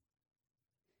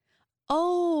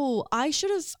 Oh, I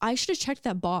should have checked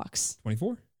that box.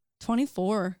 24?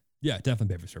 24. Yeah,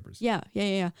 definitely pay for strippers. Yeah.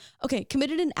 Okay,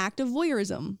 committed an act of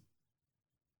voyeurism.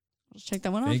 I'll just check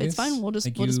that one off. It's fine. We'll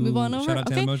just move on over. Shout out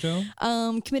to Okay.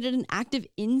 Mojo. Committed an act of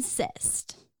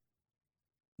incest.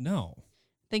 No.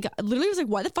 Literally was like,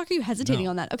 why the fuck are you hesitating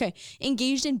No. on that? Okay.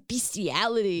 Engaged in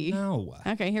bestiality. No.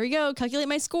 Okay, here we go. Calculate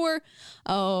my score.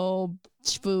 Oh,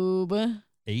 boob.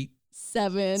 8.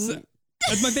 7.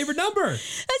 That's my favorite number. That's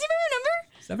your favorite number?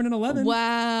 7 and 11.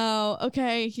 Wow.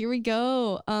 Okay, here we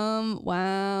go.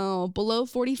 Wow. Below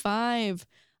 45.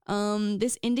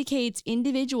 This indicates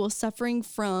individuals suffering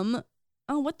from,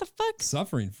 oh, what the fuck?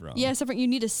 Suffering from? Yeah, suffering. You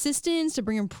need assistance to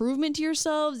bring improvement to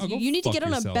yourselves. Oh, go You need to fuck get on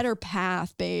yourself. a better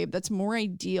path, babe. That's more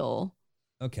ideal.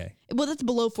 Okay. Well, that's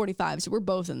below 45, so we're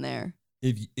both in there.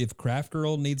 If Craft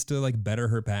Girl needs to like better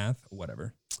her path,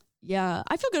 whatever. Yeah,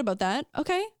 I feel good about that.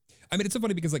 Okay. I mean, it's so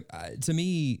funny because like to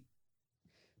me,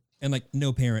 and like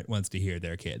no parent wants to hear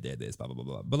their kid did this, blah, blah, blah,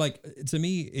 blah. But like to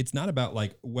me, it's not about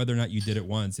like whether or not you did it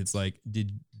once. It's like,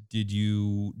 did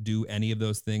you do any of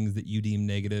those things that you deem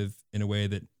negative in a way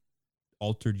that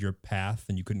altered your path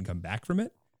and you couldn't come back from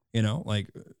it? You know, like,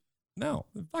 no,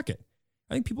 fuck it.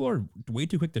 I think people are way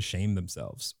too quick to shame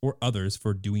themselves or others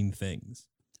for doing things.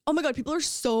 Oh my God, people are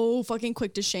so fucking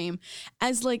quick to shame.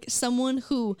 As like someone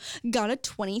who got a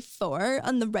 24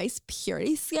 on the rice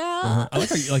purity scale. I like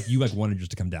how you wanted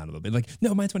just to come down a little bit. Like,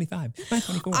 no, mine's 25, mine's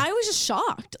 24. I was just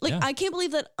shocked. Like, Yeah. I can't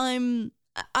believe that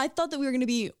I thought that we were going to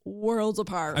be worlds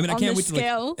apart. I mean, I on can't this wait to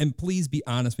scale. like, and please be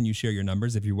honest when you share your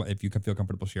numbers if you can feel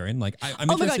comfortable sharing. Like, I'm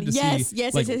Oh my interested God, to yes, see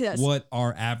yes, like, yes. what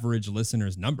our average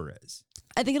listener's number is.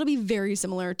 I think it'll be very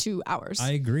similar to ours.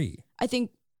 I agree. I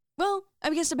think, well, I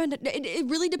guess it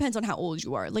really depends on how old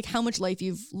you are, like how much life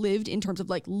you've lived in terms of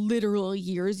like literal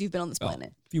years you've been on this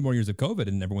planet. A few more years of COVID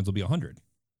and everyone's will be 100.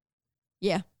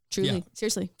 Yeah, truly. Yeah.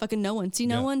 Seriously. Fucking no one. See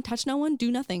no one, touch no one,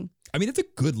 do nothing. I mean, it's a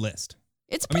good list.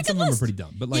 It's a I mean, pretty some good of them are list. pretty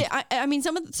dumb, but like, yeah, I mean,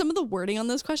 some of the wording on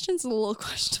those questions is a little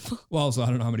questionable. well, also, I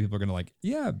don't know how many people are going to like,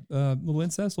 little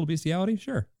incest, little bestiality.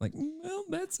 Sure. Like, well,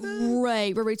 that's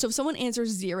Right. So if someone answers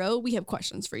 0, we have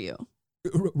questions for you.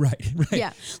 right.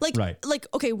 Yeah. Like, Right.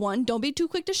 Okay, 1, don't be too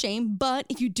quick to shame, but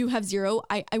if you do have 0,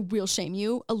 I will shame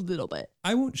you a little bit.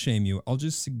 I won't shame you. I'll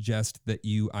just suggest that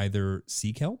you either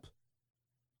seek help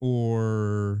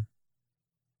or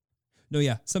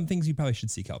some things you probably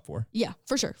should seek help for. Yeah,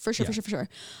 for sure.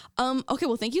 Okay,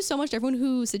 well, thank you so much to everyone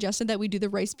who suggested that we do the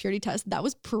rice purity test. That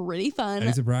was pretty fun.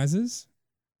 Any surprises?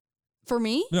 For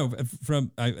me? No,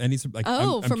 from any like.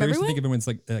 I'm from curious everyone? to think if everyone's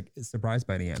like surprised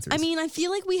by any answers. I mean, I feel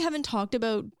like we haven't talked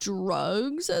about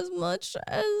drugs as much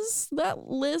as that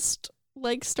list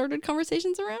like started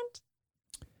conversations around.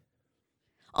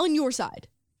 On your side.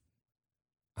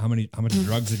 how much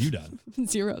drugs have you done? 0.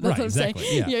 That's Right, what I'm exactly,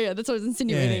 saying. yeah. Yeah, that's what I was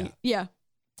insinuating. Yeah.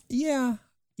 Yeah,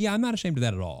 I'm not ashamed of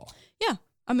that at all. Yeah.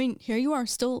 I mean, here you are,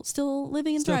 still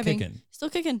living and Still thriving. kicking. Still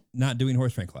kicking. Not doing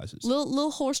horse tranquilizers.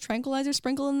 Little horse tranquilizer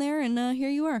sprinkle in there, and here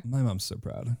you are. My mom's so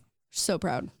proud. So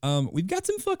proud. We've got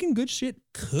some fucking good shit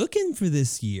cooking for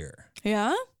this year.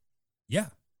 Yeah? Yeah.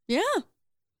 Yeah.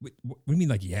 What do you mean,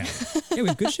 like, yeah? Yeah, we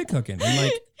have good shit cooking. And,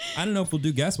 like, I don't know if we'll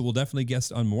do guests, but we'll definitely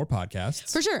guest on more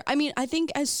podcasts. For sure. I mean, I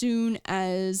think as soon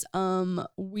as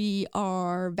we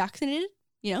are vaccinated,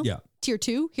 Yeah. tier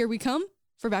 2, here we come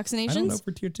for vaccinations. I don't know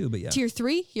for tier 2, but yeah. Tier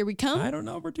 3, here we come. I don't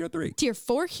know for tier 3. Tier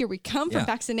 4, here we come for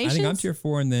vaccinations. I think I'm tier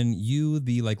 4, and then you,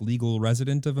 the like legal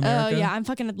resident of America. Oh, yeah. I'm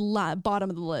fucking at the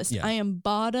bottom of the list. Yeah. I am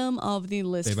bottom of the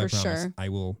list Babe, for I promise, sure. I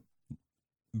will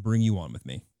bring you on with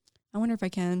me. I wonder if I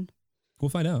can. We'll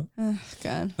find out. Oh,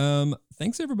 God.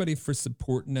 Thanks everybody for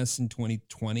supporting us in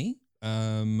 2020.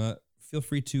 Feel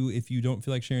free to, if you don't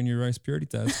feel like sharing your rice purity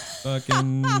test,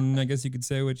 fucking, I guess you could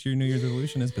say what your New Year's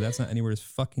resolution is, but that's not anywhere as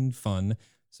fucking fun.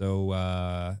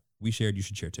 So we shared, you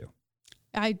should share too.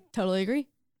 I totally agree.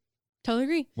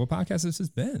 What podcast this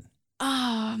has been?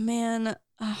 Oh, man.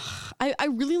 I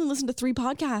really only listened to 3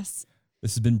 podcasts.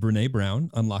 This has been Brene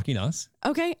Brown, Unlocking Us.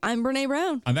 Okay, I'm Brene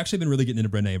Brown. I've actually been really getting into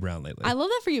Brene Brown lately. I love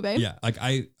that for you, babe. Yeah, like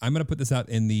I'm gonna put this out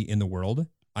in the world.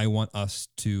 I want us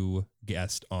to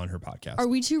guest on her podcast. Are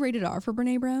we too rated R for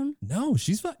Brene Brown? No,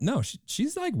 she's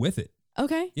she's like with it.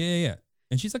 Okay. Yeah.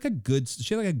 And she's like a good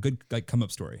like come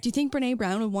up story. Do you think Brene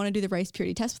Brown would want to do the rice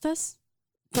purity test with us?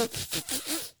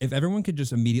 If everyone could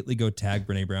just immediately go tag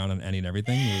Brene Brown on any and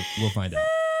everything, we'll find out.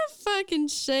 Fucking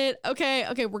shit. Okay,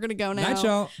 we're gonna go now. Night,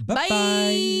 y'all. Bye.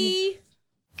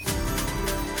 Bye.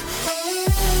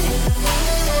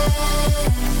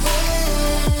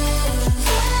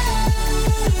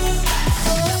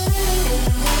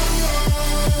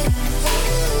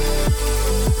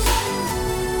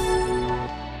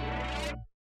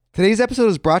 Today's episode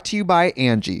is brought to you by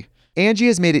Angie. Angie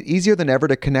has made it easier than ever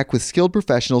to connect with skilled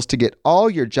professionals to get all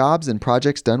your jobs and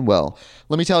projects done well.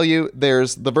 Let me tell you,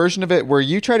 there's the version of it where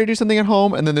you try to do something at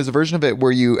home, and then there's a version of it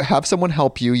where you have someone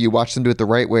help you, you watch them do it the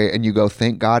right way, and you go,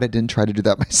 thank God I didn't try to do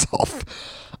that myself.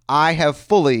 I have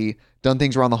fully done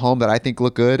things around the home that I think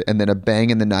look good, and then a bang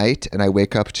in the night, and I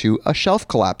wake up to a shelf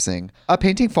collapsing, a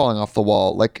painting falling off the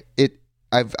wall. Like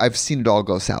I've seen it all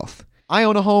go south. I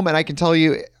own a home, and I can tell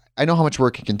you, I know how much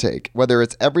work it can take. Whether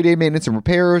it's everyday maintenance and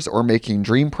repairs or making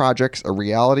dream projects a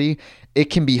reality,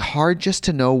 it can be hard just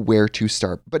to know where to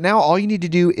start. But now all you need to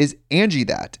do is Angie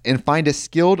that and find a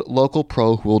skilled local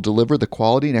pro who will deliver the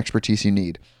quality and expertise you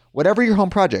need. Whatever your home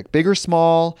project, big or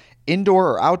small,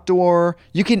 indoor or outdoor,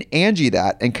 you can Angie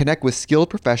that and connect with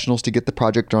skilled professionals to get the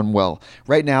project done well.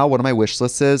 Right now, one of my wish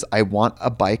lists is I want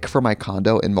a bike for my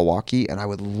condo in Milwaukee, and I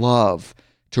would love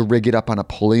to rig it up on a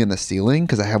pulley in the ceiling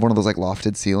because I have one of those like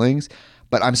lofted ceilings,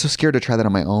 but I'm so scared to try that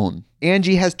on my own.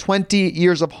 Angie has 20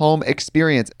 years of home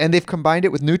experience, and they've combined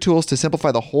it with new tools to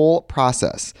simplify the whole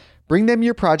process. Bring them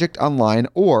your project online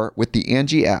or with the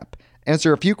Angie app.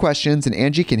 Answer a few questions and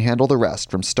Angie can handle the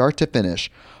rest from start to finish,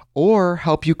 or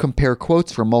help you compare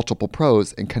quotes from multiple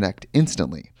pros and connect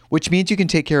instantly, which means you can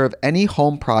take care of any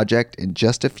home project in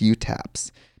just a few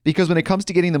taps. Because when it comes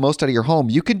to getting the most out of your home,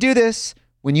 you can do this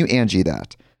when you Angie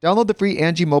that. Download the free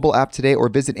Angie mobile app today or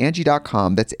visit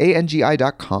Angie.com. That's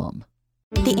ANGI.com.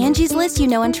 The Angie's List you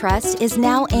know and trust is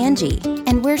now Angie,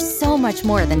 and we're so much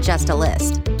more than just a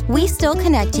list. We still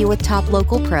connect you with top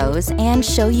local pros and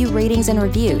show you ratings and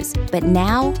reviews, but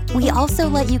now we also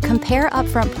let you compare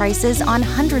upfront prices on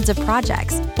hundreds of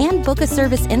projects and book a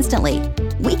service instantly.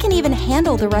 We can even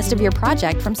handle the rest of your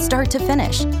project from start to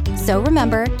finish. So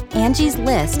remember, Angie's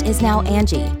List is now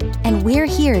Angie, and we're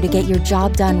here to get your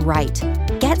job done right.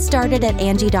 Get started at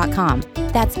Angie.com.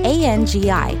 That's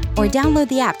ANGI, or download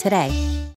the app today.